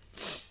years.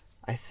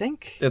 I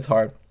think It's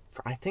hard.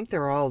 I think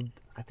they're all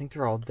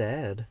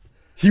dead.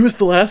 He was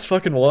the last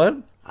fucking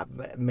one?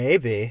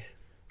 Maybe.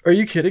 Are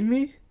you kidding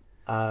me?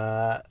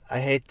 I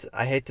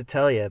hate to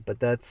tell you,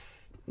 but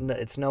it's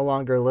no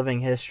longer living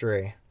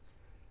history.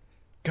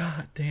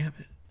 God damn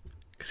it.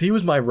 Cuz he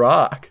was my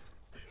rock.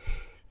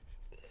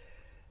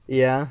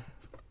 Yeah.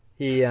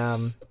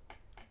 I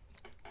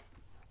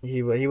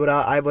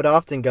would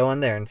often go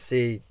in there and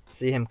see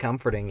him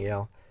comforting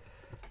you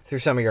through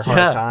some of your hard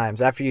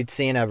times. After you'd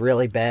seen a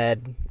really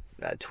bad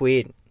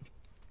tweet,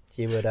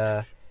 he would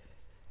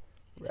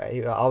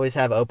always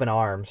have open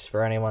arms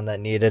for anyone that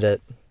needed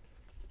it.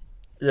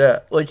 Yeah,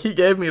 like he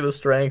gave me the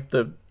strength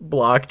to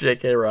block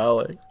J.K.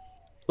 Rowling.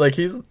 Like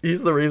he's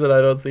the reason I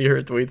don't see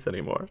her tweets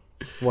anymore.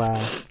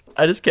 Wow.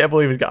 I just can't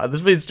believe he's gone.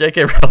 This means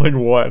J.K. Rowling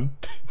won.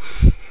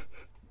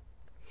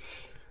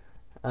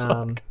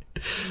 Man,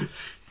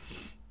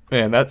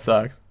 that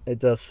sucks. It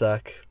does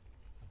suck.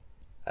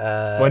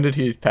 When did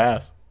he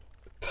pass?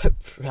 The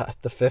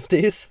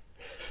 50s?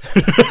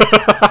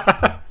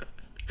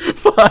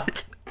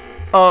 Fuck.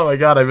 Oh my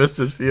god, I missed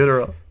his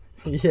funeral.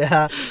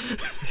 Yeah,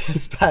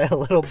 just by a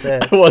little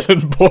bit. I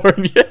wasn't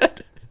born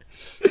yet.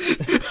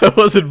 I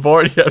wasn't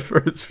born yet for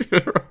his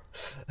funeral.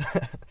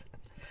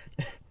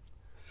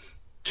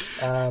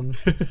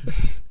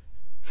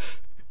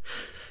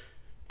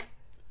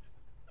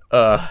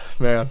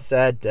 Man.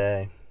 Sad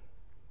day.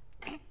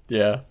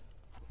 Yeah.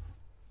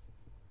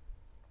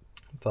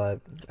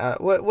 But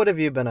what have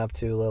you been up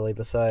to, Lily,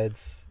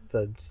 besides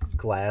the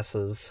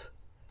glasses?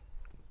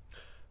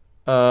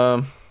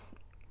 What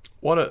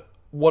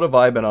have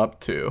I been up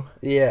to?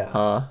 Yeah.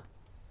 Huh?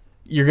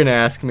 You're gonna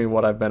ask me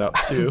what I've been up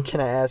to. Can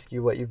I ask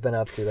you what you've been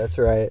up to? That's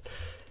right.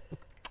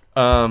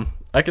 I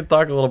could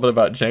talk a little bit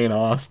about Jane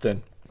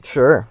Austen.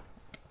 Sure.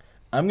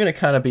 I'm gonna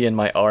kind of be in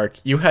my arc.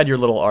 You had your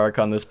little arc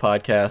on this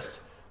podcast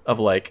of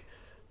like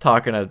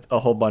talking a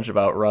whole bunch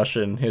about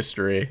Russian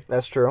history.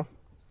 That's true.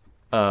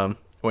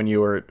 When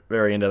you were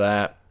very into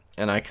that,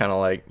 and I kind of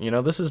like,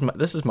 this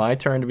is my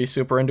turn to be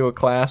super into a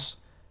class.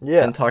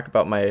 Yeah. And talk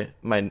about my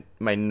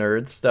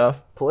nerd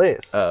stuff. Please.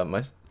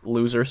 My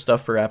loser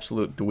stuff for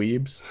absolute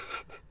dweebs.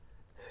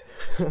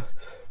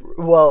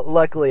 Well,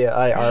 luckily,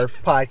 our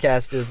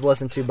podcast is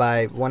listened to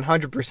by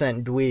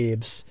 100%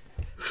 dweebs,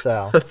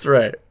 so. That's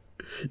right.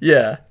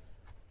 Yeah.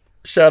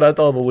 Shout out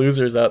to all the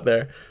losers out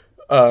there.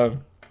 But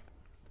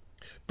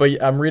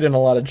I'm reading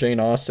a lot of Jane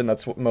Austen.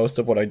 That's most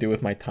of what I do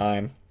with my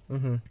time.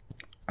 Mm-hmm.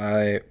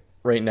 I,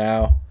 right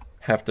now,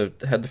 had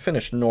to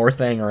finish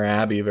Northanger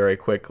Abbey very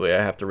quickly.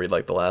 I have to read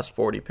like the last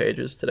 40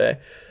 pages today.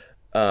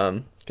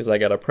 Because I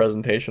got a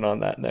presentation on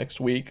that next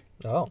week.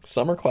 Oh.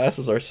 Summer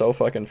classes are so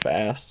fucking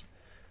fast.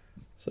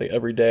 It's like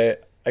every day.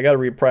 I got to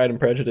read Pride and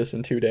Prejudice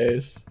in 2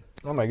 days.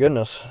 Oh my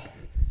goodness.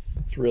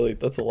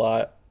 That's a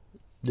lot.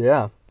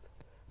 Yeah.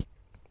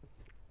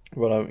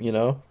 But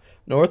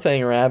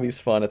Northanger Abbey's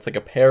fun. It's like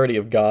a parody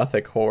of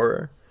gothic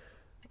horror.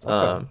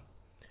 Okay.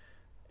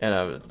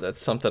 And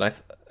that's something I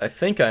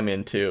think I'm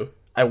into.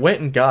 I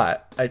went and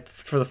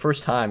for the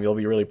first time, you'll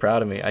be really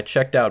proud of me, I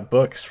checked out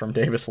books from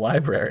Davis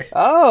Library.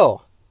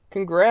 Oh,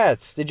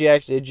 congrats. Did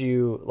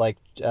you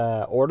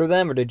order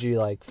them, or did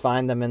you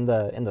find them in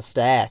the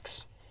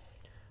stacks?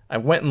 I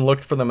went and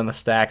looked for them in the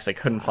stacks. I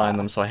couldn't find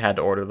them, so I had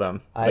to order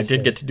them. I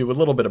did get to do a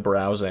little bit of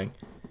browsing.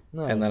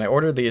 Nice. And then I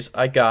ordered these.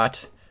 I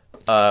got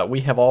We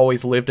Have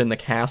Always Lived in the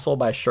Castle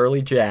by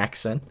Shirley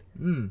Jackson.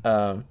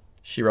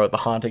 She wrote The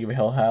Haunting of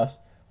Hill House,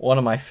 one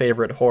of my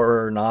favorite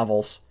horror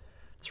novels.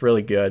 It's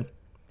really good.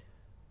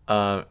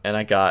 And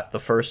I got the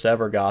first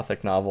ever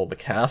Gothic novel, The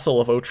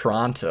Castle of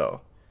Otranto.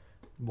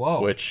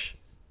 Whoa. Which,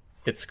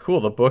 it's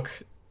cool. The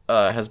book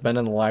has been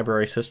in the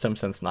library system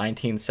since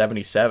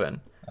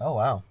 1977. Oh,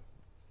 wow.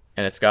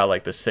 And it's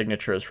got the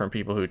signatures from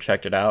people who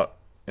checked it out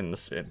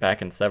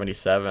back in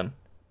 77.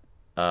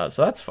 So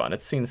that's fun.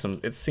 It's seen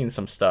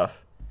some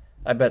stuff.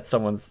 I bet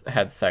someone's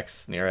had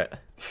sex near it.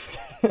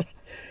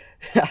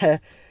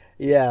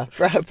 Yeah,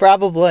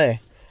 probably.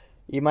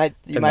 You might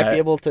be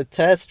able to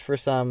test for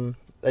some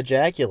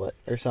ejaculate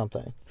or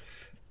something.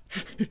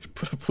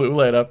 Put a blue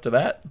light up to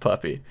that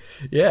puppy.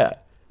 Yeah,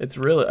 it's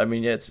really. I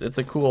mean, it's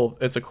a cool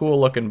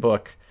looking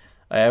book.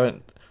 I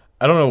don't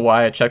know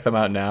why I check them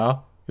out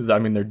now, because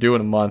they're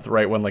doing a month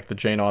right when the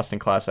Jane Austen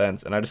class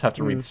ends, and I just have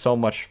to read so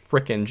much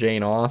frickin'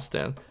 Jane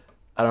Austen.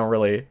 I don't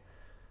really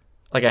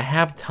I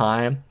have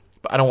time,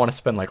 but I don't want to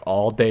spend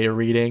all day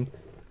reading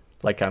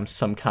like I'm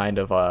some kind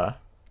of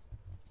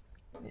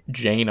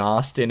Jane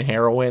Austen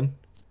heroine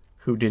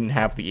who didn't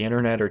have the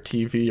internet or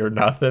TV or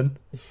nothing,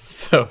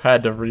 so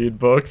had to read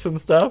books and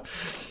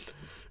stuff.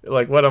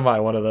 What am I,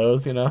 one of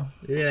those,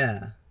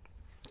 Yeah.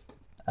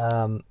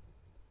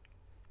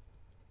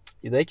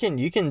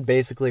 You can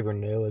basically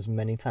renew as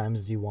many times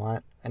as you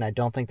want, and I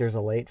don't think there's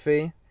a late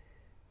fee.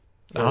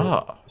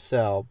 Oh.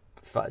 So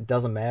it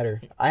doesn't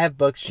matter. I have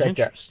books checked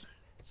out. Interesting.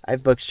 I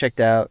have books checked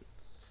out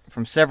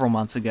from several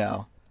months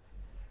ago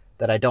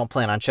that I don't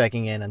plan on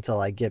checking in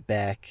until I get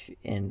back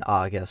in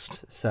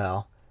August.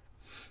 So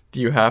Do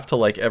you have to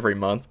like every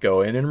month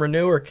go in and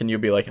renew, or can you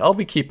be like, I'll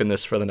be keeping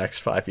this for the next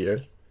 5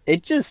 years?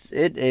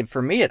 it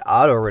for me it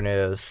auto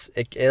renews.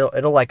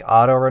 It'll like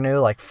auto renew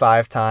like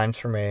 5 times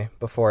for me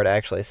before it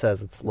actually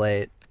says it's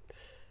late.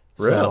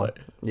 Really? So,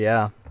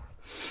 yeah.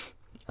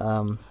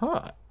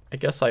 Huh. I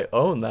guess I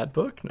own that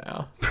book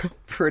now.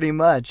 Pretty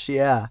much,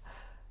 yeah.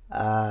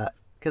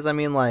 Because I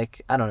mean,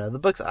 like, I don't know, the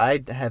books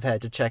I have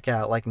had to check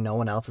out, like, no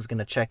one else is going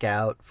to check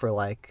out for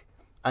like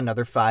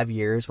another 5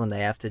 years when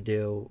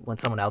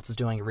someone else is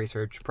doing a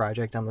research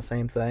project on the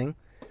same thing.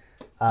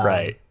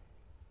 Right.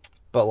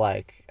 But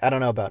like, I don't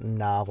know about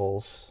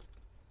novels,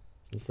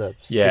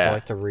 since Yeah. people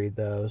like to read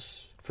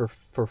those for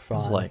fun.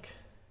 It's like,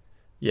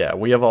 yeah,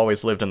 We Have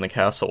Always Lived in the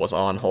Castle was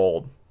on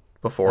hold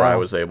before I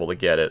was able to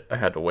get it. I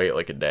had to wait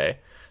like a day.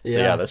 So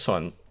yeah,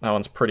 that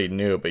one's pretty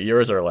new, but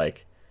yours are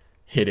like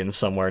hidden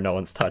somewhere. No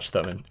one's touched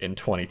them in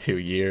 22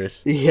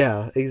 years.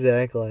 Yeah,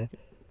 exactly.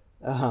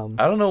 I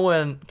don't know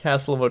when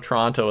Castle of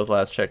Otranto was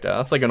last checked out.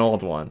 That's like an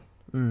old one.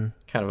 Mm.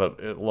 Kind of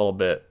a little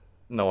bit.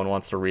 No one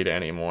wants to read it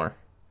anymore.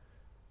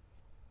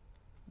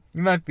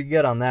 You might be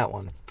good on that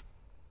one.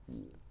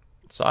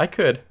 So I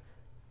could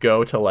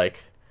go to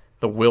like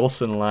the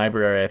Wilson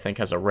Library, I think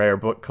has a rare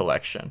book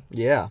collection.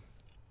 Yeah.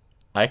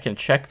 I can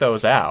check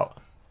those out.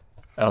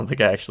 I don't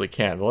think I actually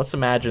can, but let's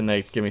imagine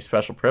they give me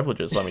special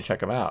privileges. Let me check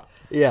them out.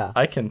 Yeah.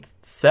 I can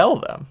sell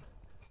them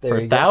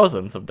for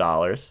thousands of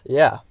dollars.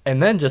 Yeah.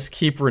 And then just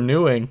keep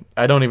renewing.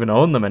 I don't even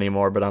own them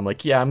anymore, but I'm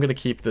like, yeah, I'm going to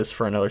keep this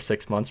for another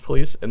 6 months,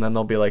 please. And then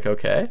they'll be like,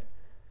 okay.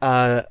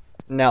 Now,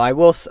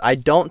 I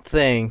don't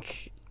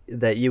think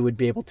that you would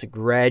be able to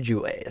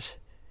graduate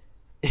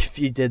if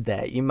you did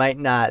that. They might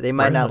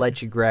not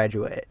let you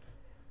graduate,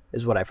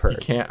 is what I've heard. You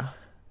can't.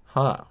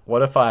 Huh.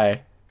 What if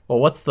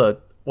what's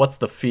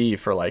the fee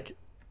for like,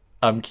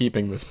 I'm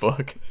keeping this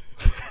book?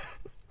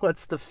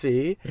 What's the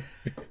fee?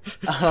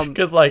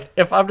 Because like,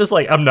 if I'm just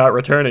like, I'm not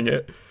returning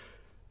it.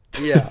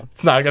 Yeah.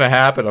 It's not going to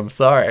happen. I'm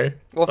sorry.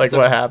 Well, like,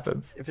 what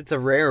happens? If it's a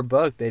rare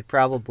book, they'd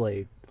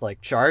probably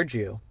like charge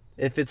you.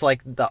 If it's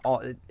like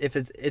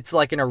it's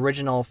like an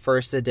original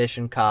first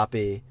edition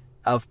copy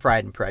of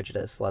Pride and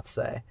Prejudice, let's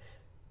say.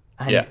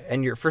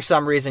 And you're for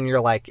some reason you're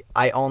like,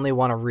 I only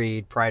want to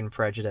read Pride and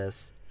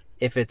Prejudice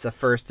if it's a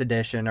first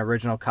edition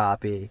original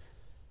copy.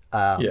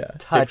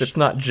 If it's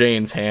not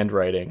Jane's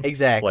handwriting,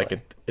 exactly,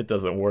 like it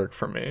doesn't work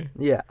for me.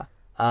 Yeah.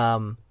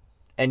 And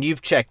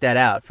you've checked that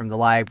out from the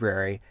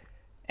library,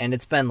 and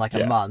it's been like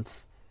a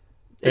month.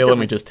 They let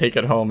me just take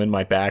it home in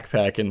my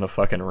backpack in the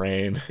fucking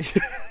rain.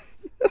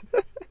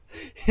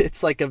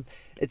 It's like a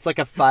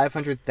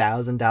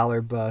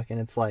 $500,000 book, and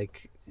it's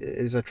like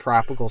there's a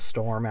tropical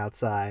storm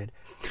outside,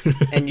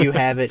 and you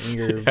have it in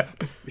your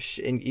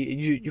and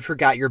you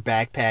forgot your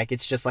backpack.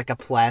 It's just like a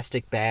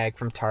plastic bag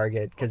from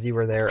Target because you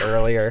were there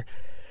earlier.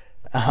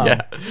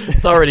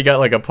 It's already got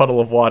like a puddle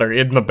of water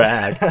in the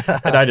bag,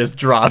 and I just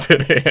drop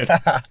it in.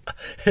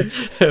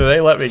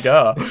 They let me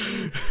go.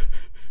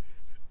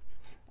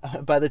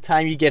 By the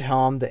time you get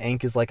home, the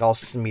ink is like all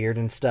smeared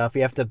and stuff.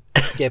 You have to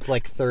skip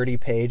like 30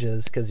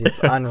 pages because it's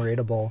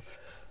unreadable.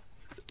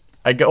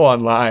 I go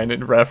online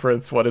and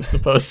reference what it's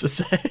supposed to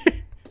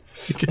say.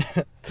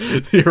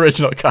 The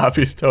original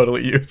copy is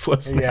totally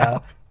useless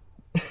now.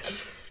 Yeah.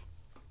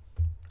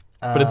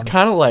 But it's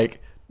kind of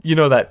like, you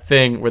know, that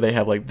thing where they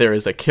have like, there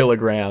is a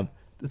kilogram.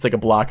 It's like a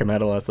block of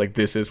metal. And it's like,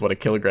 this is what a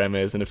kilogram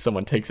is. And if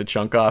someone takes a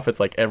chunk off, it's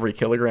like every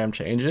kilogram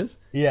changes.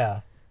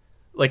 Yeah.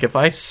 Like, if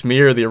I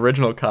smear the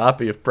original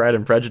copy of Pride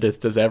and Prejudice,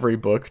 does every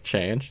book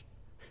change?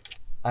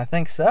 I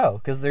think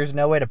so, because there's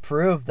no way to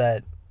prove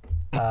that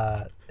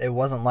it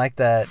wasn't like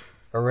that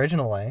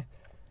originally.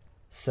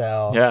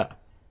 So yeah,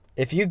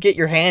 if you get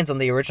your hands on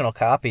the original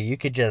copy, you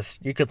could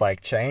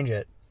like change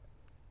it.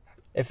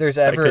 If there's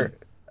ever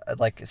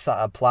like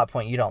a plot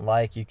point you don't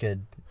like, you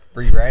could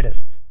rewrite it.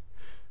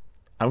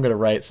 I'm gonna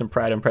write some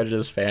Pride and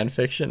Prejudice fan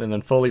fiction and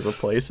then fully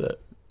replace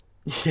it.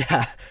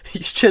 Yeah,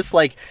 you just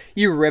like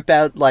you rip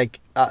out like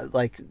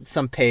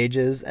some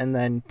pages and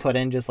then put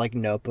in just like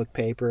notebook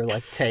paper,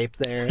 like tape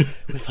there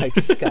with like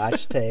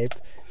Scotch tape.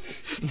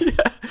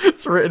 Yeah,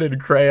 it's written in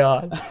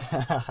crayon.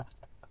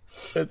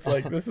 It's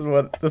like this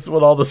is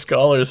what all the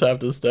scholars have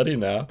to study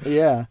now.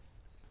 Yeah,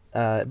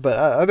 but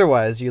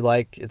otherwise,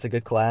 it's a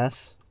good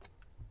class.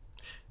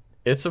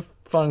 It's a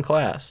fun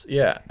class.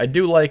 Yeah, I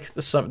do like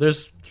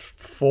there's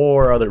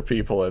 4 other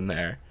people in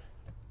there.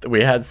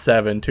 We had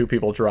 7. 2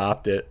 people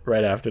dropped it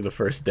right after the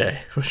first day,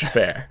 which is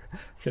fair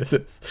because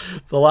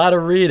it's a lot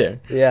of reading.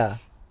 Yeah.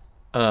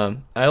 I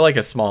like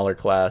a smaller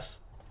class.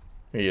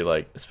 You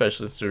like,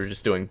 especially since we're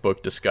just doing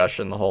book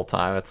discussion the whole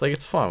time. It's like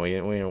it's fun.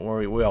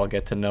 We all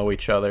get to know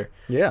each other.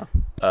 Yeah.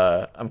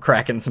 I'm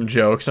cracking some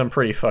jokes. I'm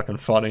pretty fucking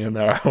funny in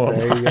there.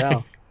 There you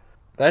go.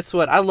 That's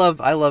what I love.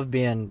 I love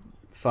being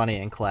funny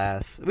in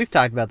class. We've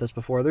talked about this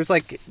before. There's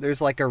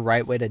like a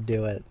right way to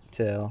do it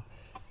too.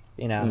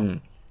 You know,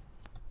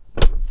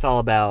 it's all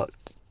about.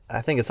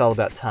 I think it's all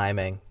about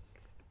timing.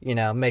 You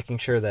know, making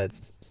sure that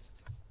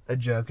a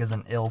joke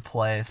isn't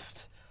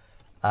ill-placed,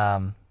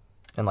 and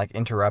like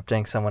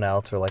interrupting someone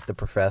else or like the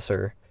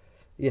professor.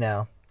 You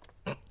know.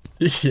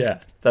 Yeah,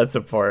 that's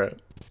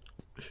important.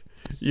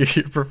 Your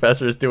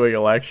professor's doing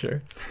a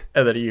lecture,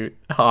 and then you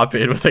hop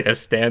in with like a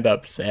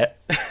stand-up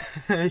set.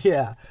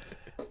 Yeah,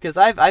 because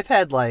I've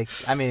had like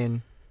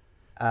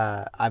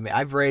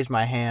I've raised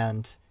my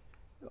hand.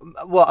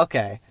 Well,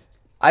 okay,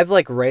 I've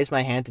like raised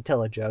my hand to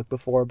tell a joke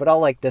before, but I'll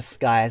like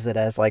disguise it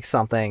as like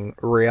something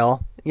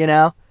real. You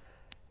know?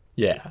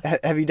 Yeah.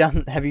 Have you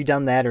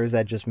done that, or is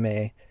that just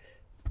me?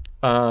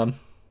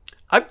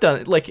 I've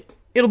done it. Like,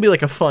 it'll be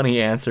like a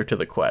funny answer to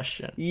the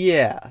question.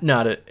 Yeah.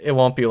 It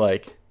won't be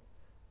like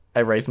I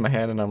raise my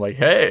hand and I'm like,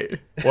 hey,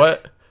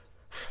 what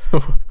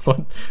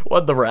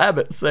what'd the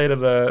rabbit say to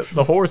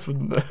the horse with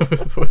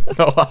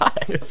no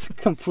eyes?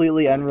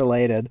 Completely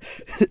unrelated.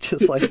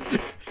 Just like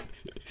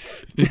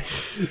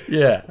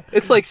yeah.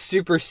 It's like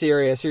super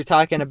serious. You're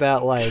talking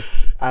about like,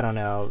 I don't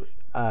know,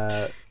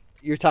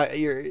 you're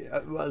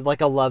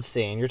like a love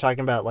scene. You're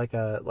talking about like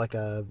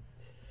a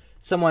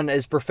someone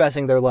is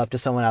professing their love to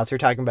someone else. You're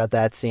talking about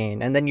that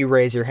scene, and then you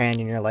raise your hand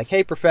and you're like,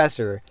 "Hey,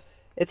 professor,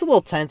 it's a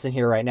little tense in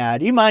here right now.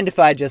 Do you mind if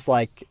I just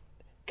like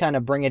kind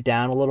of bring it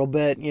down a little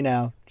bit, you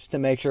know, just to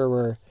make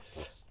sure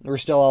we're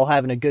still all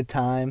having a good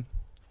time?"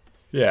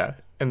 Yeah.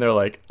 And they're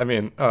like,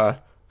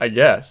 I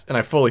guess. And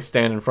I fully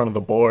stand in front of the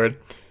board,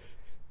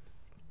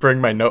 bring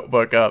my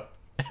notebook up,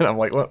 and I'm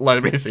like,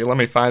 let me see, let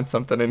me find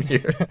something in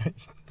here.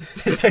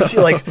 It takes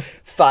you like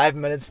 5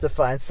 minutes to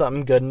find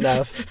something good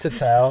enough to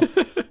tell.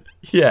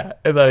 Yeah,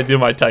 and then I do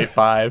my type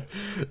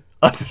 5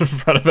 up in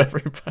front of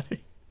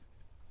everybody.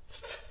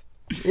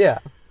 Yeah.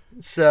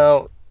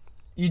 So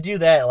you do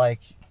that like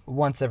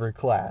once every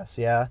class,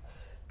 yeah?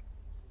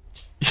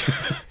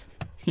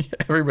 Yeah,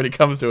 everybody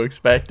comes to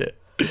expect it.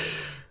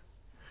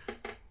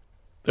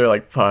 They're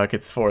like, fuck,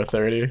 it's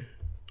 4:30.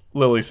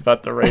 Lily's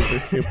about to raise her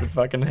stupid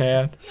fucking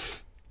hand.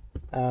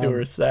 Do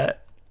her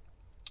set.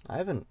 I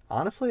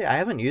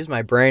haven't used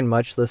my brain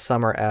much this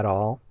summer at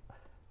all.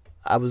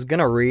 I was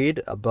gonna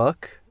read a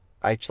book.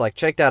 I like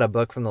checked out a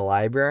book from the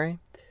library,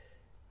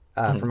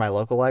 from my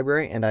local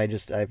library, and I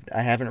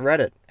haven't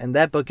read it. And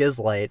that book is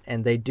late,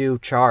 and they do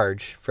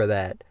charge for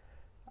that.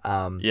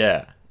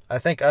 Yeah. I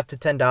think up to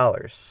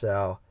 $10.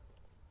 So.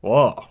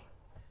 Whoa.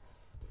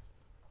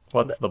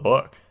 What's the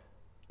book?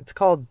 It's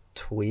called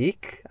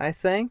Tweak, I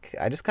think.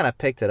 I just kind of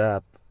picked it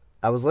up.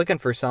 I was looking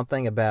for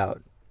something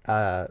about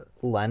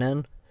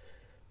Lenin,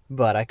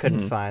 but I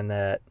couldn't find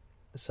that.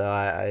 So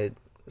I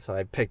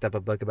picked up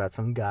a book about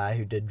some guy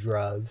who did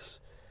drugs.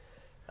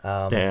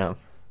 Damn.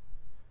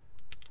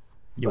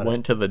 You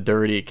went to the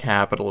dirty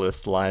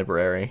capitalist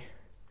library.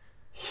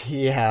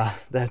 Yeah,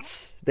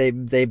 they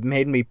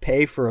made me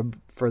pay for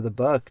the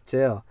book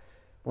too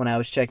when I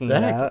was checking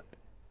it out.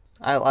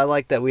 I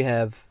like that we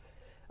have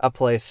a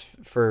place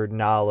for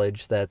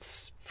knowledge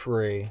that's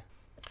free.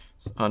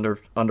 Under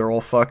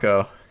old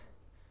fucko.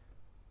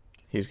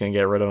 He's gonna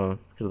get rid of them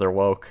because they're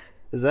woke.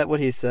 Is that what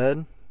he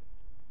said?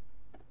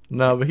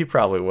 No, but he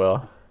probably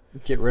will.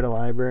 Get rid of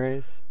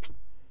libraries?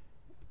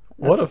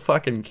 What a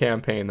fucking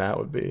campaign that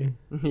would be.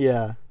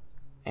 Yeah.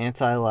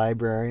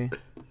 Anti-library.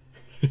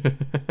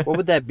 What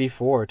would that be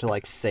for? To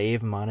like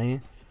save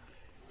money?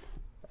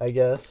 I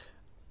guess.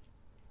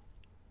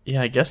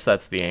 Yeah, I guess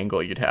that's the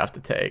angle you'd have to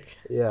take.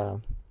 Yeah.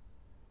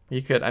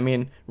 You could,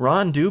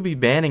 Ron do be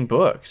banning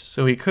books,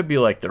 so he could be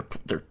like,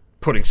 they're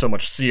putting so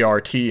much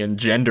CRT and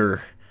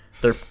gender.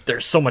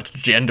 There's so much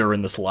gender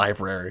in this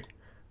library.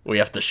 We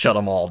have to shut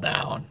them all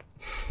down.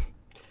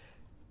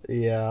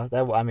 Yeah,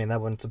 that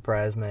wouldn't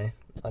surprise me,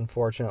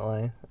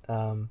 unfortunately.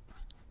 That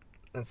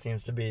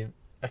seems to be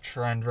a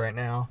trend right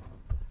now.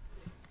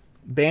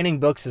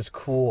 Banning books is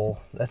cool.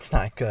 That's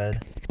not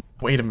good.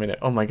 Wait a minute.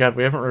 Oh my god,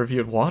 we haven't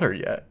reviewed water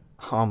yet.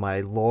 Oh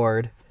my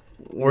lord.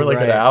 We're like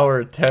an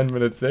hour, 10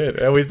 minutes in,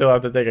 and we still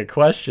have to take a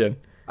question.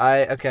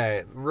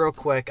 Okay, real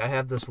quick, I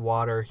have this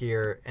water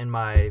here in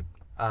my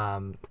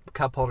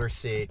cup holder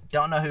seat.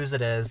 Don't know whose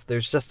it is.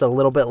 There's just a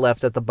little bit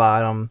left at the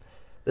bottom.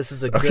 This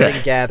is a Good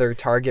and Gather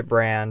Target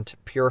brand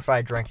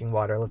purified drinking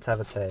water. Let's have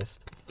a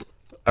taste.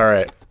 All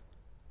right.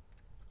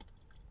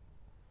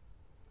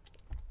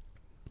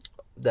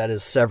 That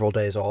is several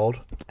days old,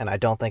 and I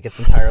don't think it's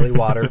entirely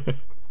water.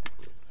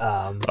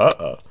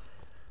 Uh-oh.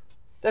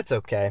 That's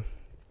okay.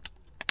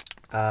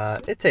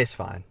 It tastes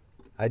fine.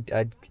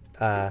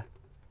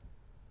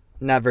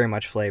 Not very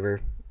much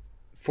flavor.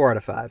 4 out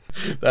of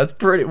 5. That's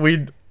pretty.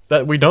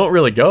 We don't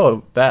really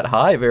go that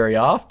high very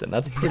often.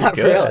 That's pretty Not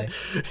good. Really,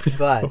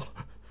 but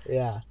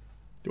yeah.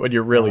 When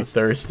you're really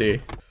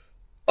thirsty.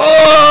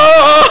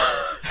 Oh!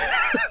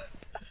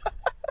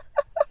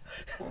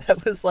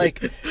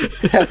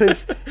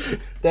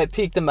 That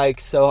peaked the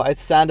mic, so it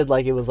sounded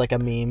like it was like a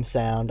meme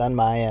sound on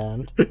my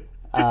end.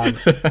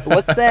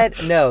 What's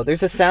that? No,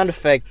 there's a sound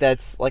effect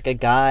that's like a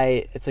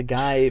guy. It's a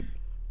guy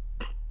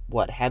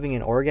having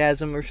an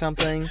orgasm or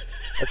something.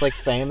 That's like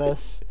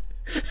famous.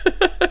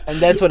 And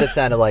that's what it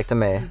sounded like to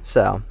me.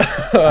 So,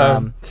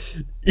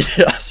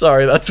 yeah,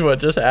 sorry, that's what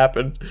just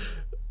happened.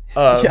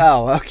 Okay.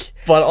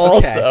 But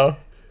also,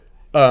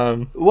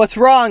 what's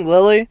wrong,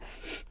 Lily?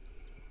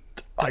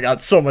 I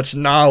got so much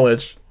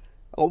knowledge.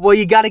 Well,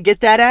 you got to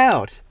get that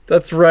out.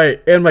 That's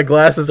right. And my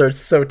glasses are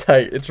so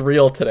tight. It's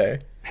real today.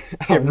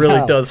 It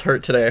really does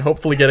hurt today.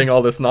 Hopefully getting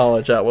all this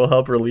knowledge out will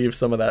help relieve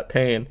some of that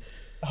pain.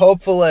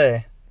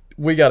 Hopefully.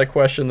 We got a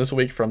question this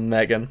week from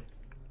Megan.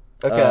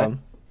 Okay.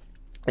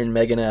 And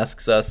Megan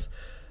asks us,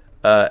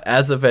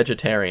 as a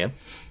vegetarian,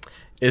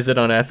 is it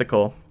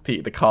unethical to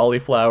eat the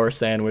cauliflower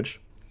sandwich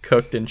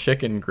cooked in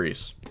chicken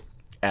grease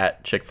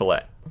at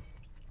Chick-fil-A?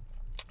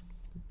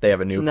 They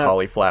have a new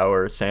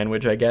cauliflower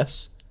sandwich, I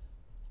guess.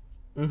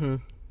 Mm-hmm.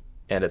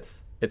 And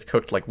it's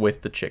cooked like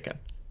with the chicken.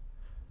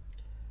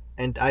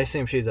 And I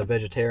assume she's a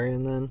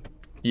vegetarian then?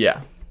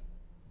 Yeah.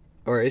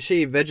 Or is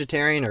she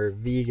vegetarian or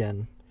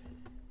vegan?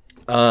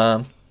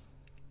 I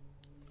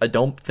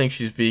don't think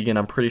she's vegan.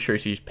 I'm pretty sure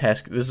she's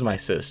This is my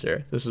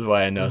sister. This is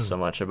why I know so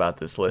much about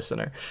this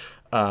listener.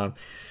 No,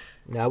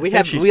 we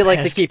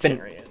like to keep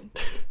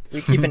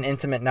we keep an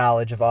intimate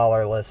knowledge of all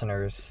our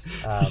listeners.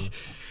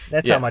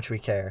 That's how much we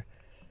care.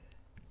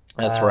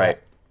 That's right.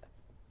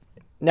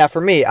 Now,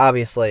 for me,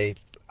 obviously,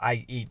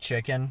 I eat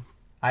chicken.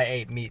 I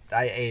ate meat.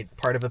 I ate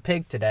part of a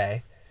pig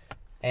today,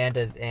 and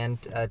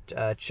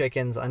a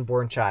chicken's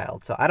unborn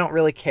child. So I don't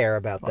really care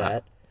about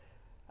that.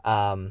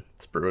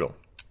 It's brutal.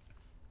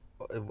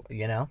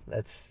 You know,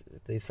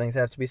 these things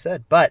have to be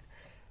said. But,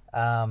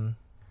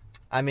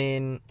 I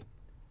mean,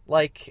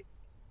 like,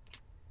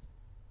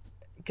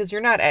 because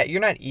you're not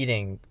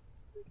eating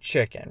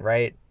chicken,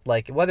 right?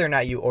 Like, whether or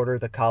not you order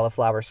the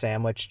cauliflower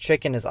sandwich,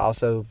 chicken is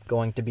also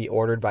going to be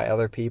ordered by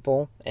other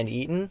people and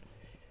eaten.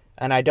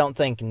 And I don't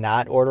think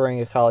not ordering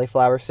a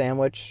cauliflower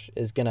sandwich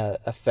is going to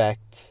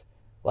affect,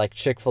 like,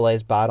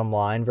 Chick-fil-A's bottom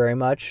line very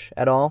much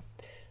at all.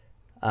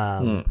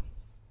 And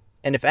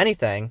if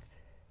anything,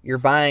 you're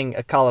buying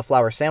a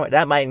cauliflower sandwich,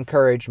 that might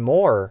encourage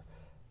more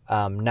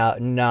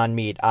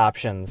non-meat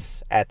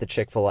options at the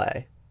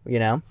Chick-fil-A, you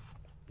know?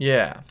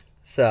 Yeah.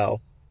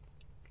 So,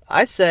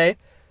 I say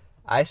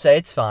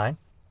it's fine.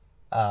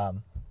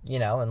 You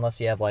know, unless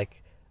you have,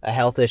 like, a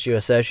health issue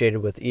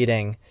associated with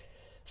eating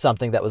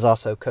something that was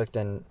also cooked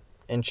in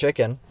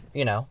chicken,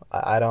 you know,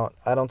 I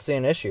don't see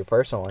an issue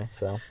personally,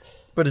 so.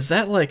 But is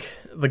that, like,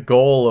 the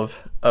goal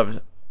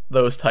of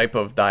those type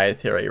of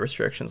dietary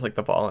restrictions, like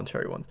the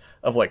voluntary ones,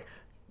 of, like,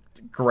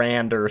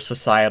 grander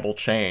societal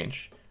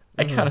change?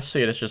 I kind of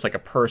see it as just, like, a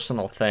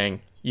personal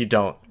thing. You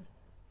don't,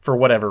 for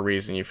whatever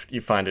reason,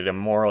 you find it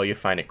immoral, you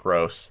find it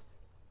gross.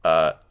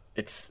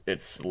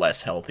 It's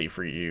less healthy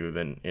for you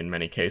than in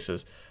many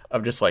cases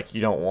of just, like, you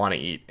don't want to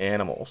eat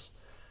animals.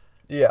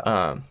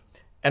 Yeah.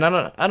 And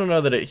I don't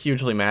know that it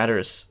hugely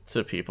matters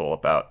to people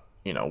about,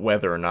 you know,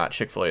 whether or not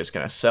Chick-fil-A is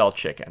going to sell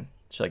chicken.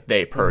 It's like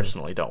they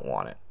personally don't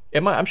want it.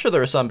 I'm sure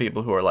there are some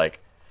people who are like,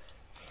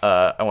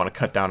 I want to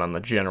cut down on the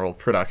general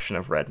production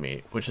of red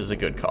meat, which is a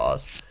good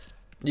cause.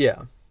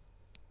 Yeah.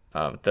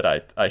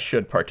 That I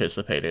should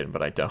participate in,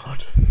 but I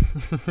don't.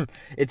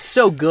 It's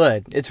so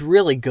good. It's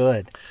really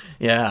good.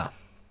 Yeah.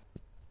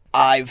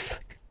 I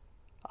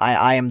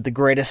am the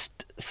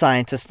greatest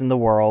scientist in the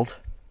world,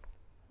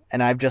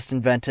 and I've just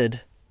invented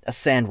a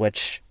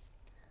sandwich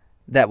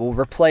that will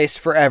replace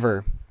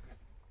forever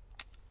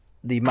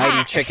the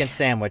mighty chicken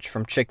sandwich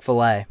from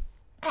Chick-fil-A.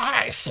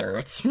 Hi, sir,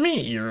 it's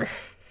me, your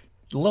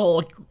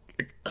little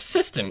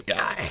assistant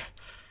guy.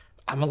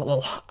 I'm a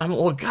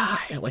little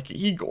guy like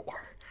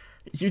Igor.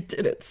 You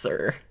did it,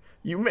 sir.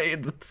 You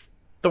made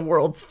the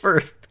world's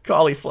first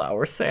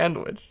cauliflower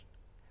sandwich.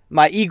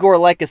 My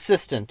Igor-like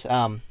assistant.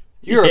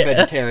 You're a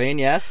vegetarian,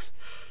 yes?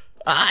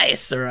 Aye,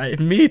 sir,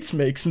 meat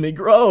makes me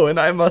grow, and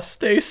I must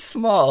stay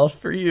small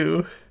for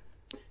you.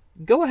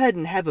 Go ahead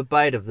and have a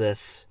bite of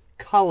this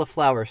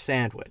cauliflower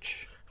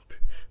sandwich.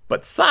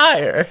 But,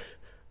 sire,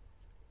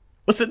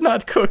 was it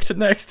not cooked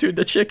next to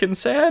the chicken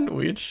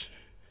sandwich?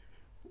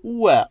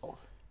 Well,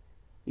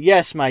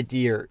 yes, my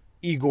dear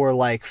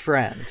Igor-like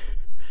friend.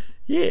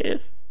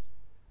 Yes.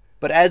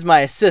 But as my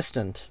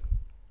assistant,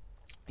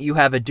 you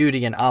have a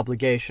duty and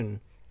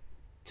obligation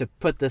to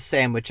put this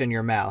sandwich in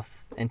your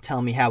mouth and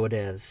tell me how it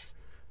is.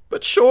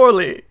 But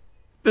surely,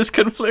 this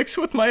conflicts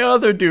with my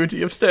other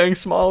duty of staying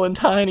small and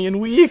tiny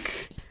and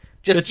weak.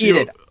 Just eat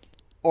it,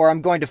 or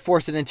I'm going to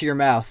force it into your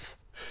mouth.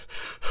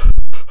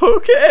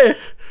 Okay.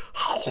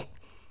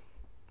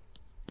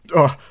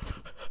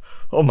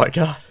 Oh my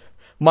god.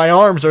 My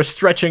arms are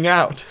stretching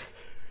out.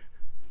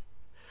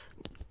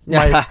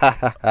 My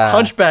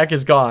hunchback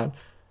is gone.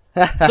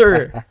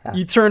 Sir,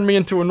 you turned me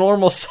into a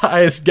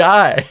normal-sized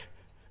guy.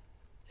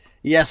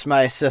 Yes,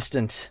 my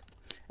assistant.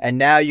 And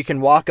now you can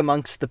walk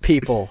amongst the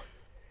people.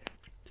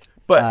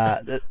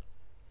 But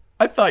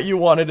I thought you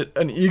wanted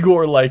an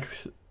Igor-like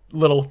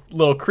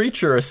little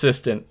creature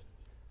assistant.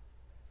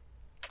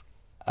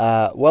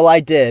 Well,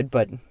 I did,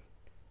 but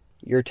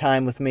your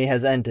time with me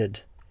has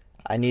ended.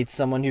 I need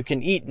someone who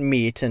can eat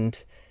meat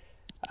and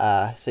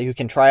so you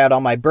can try out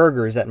all my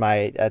burgers at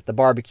the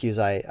barbecues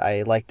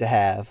I like to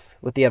have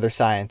with the other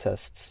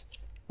scientists.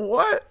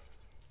 What?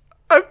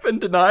 I've been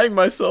denying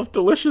myself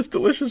delicious,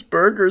 delicious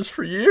burgers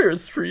for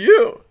years for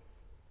you.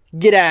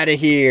 Get out of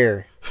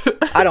here!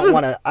 I don't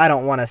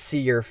want to see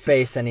your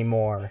face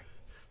anymore.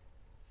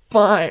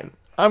 Fine.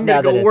 I'm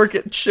gonna go work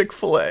at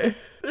Chick-fil-A.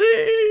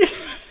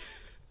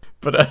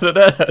 But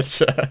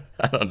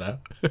I don't know.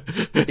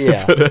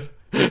 Yeah.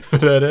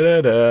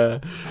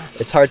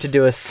 It's hard to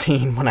do a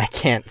scene when I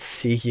can't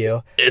see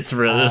you. It's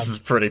really this is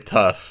pretty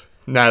tough.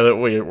 Now that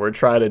we're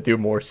trying to do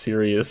more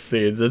serious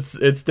scenes,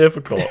 it's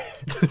difficult.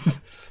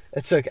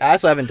 It's okay. I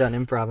also haven't done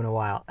improv in a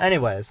while.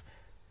 Anyways,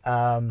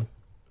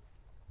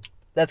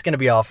 that's gonna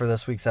be all for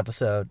this week's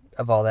episode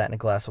of All That in a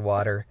Glass of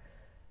Water.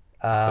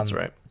 That's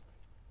right.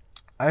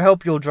 I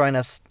hope you'll join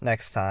us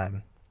next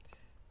time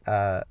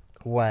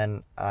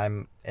when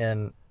I'm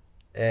in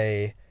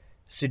a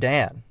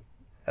sedan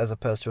as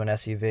opposed to an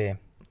SUV.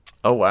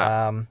 Oh,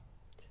 wow.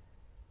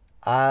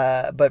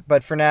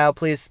 But for now,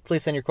 please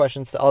send your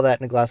questions to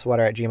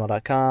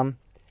allthatinaglassofwater@gmail.com.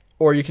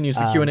 Or you can use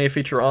the Q&A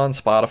feature on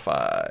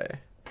Spotify.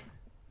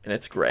 And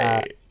it's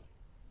great.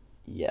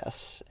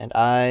 Yes. And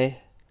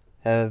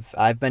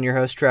I've been your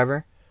host,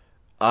 Trevor.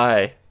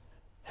 I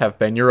have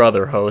been your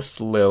other host,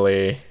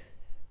 Lily.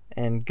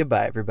 And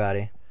goodbye,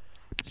 everybody.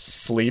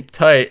 Sleep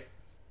tight,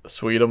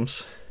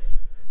 sweetums.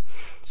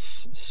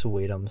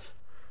 Sweetums.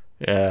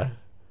 Yeah.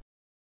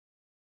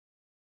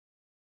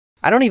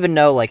 I don't even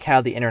know, like,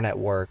 how the internet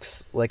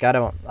works. Like,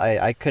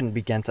 I couldn't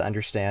begin to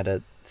understand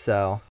it, so...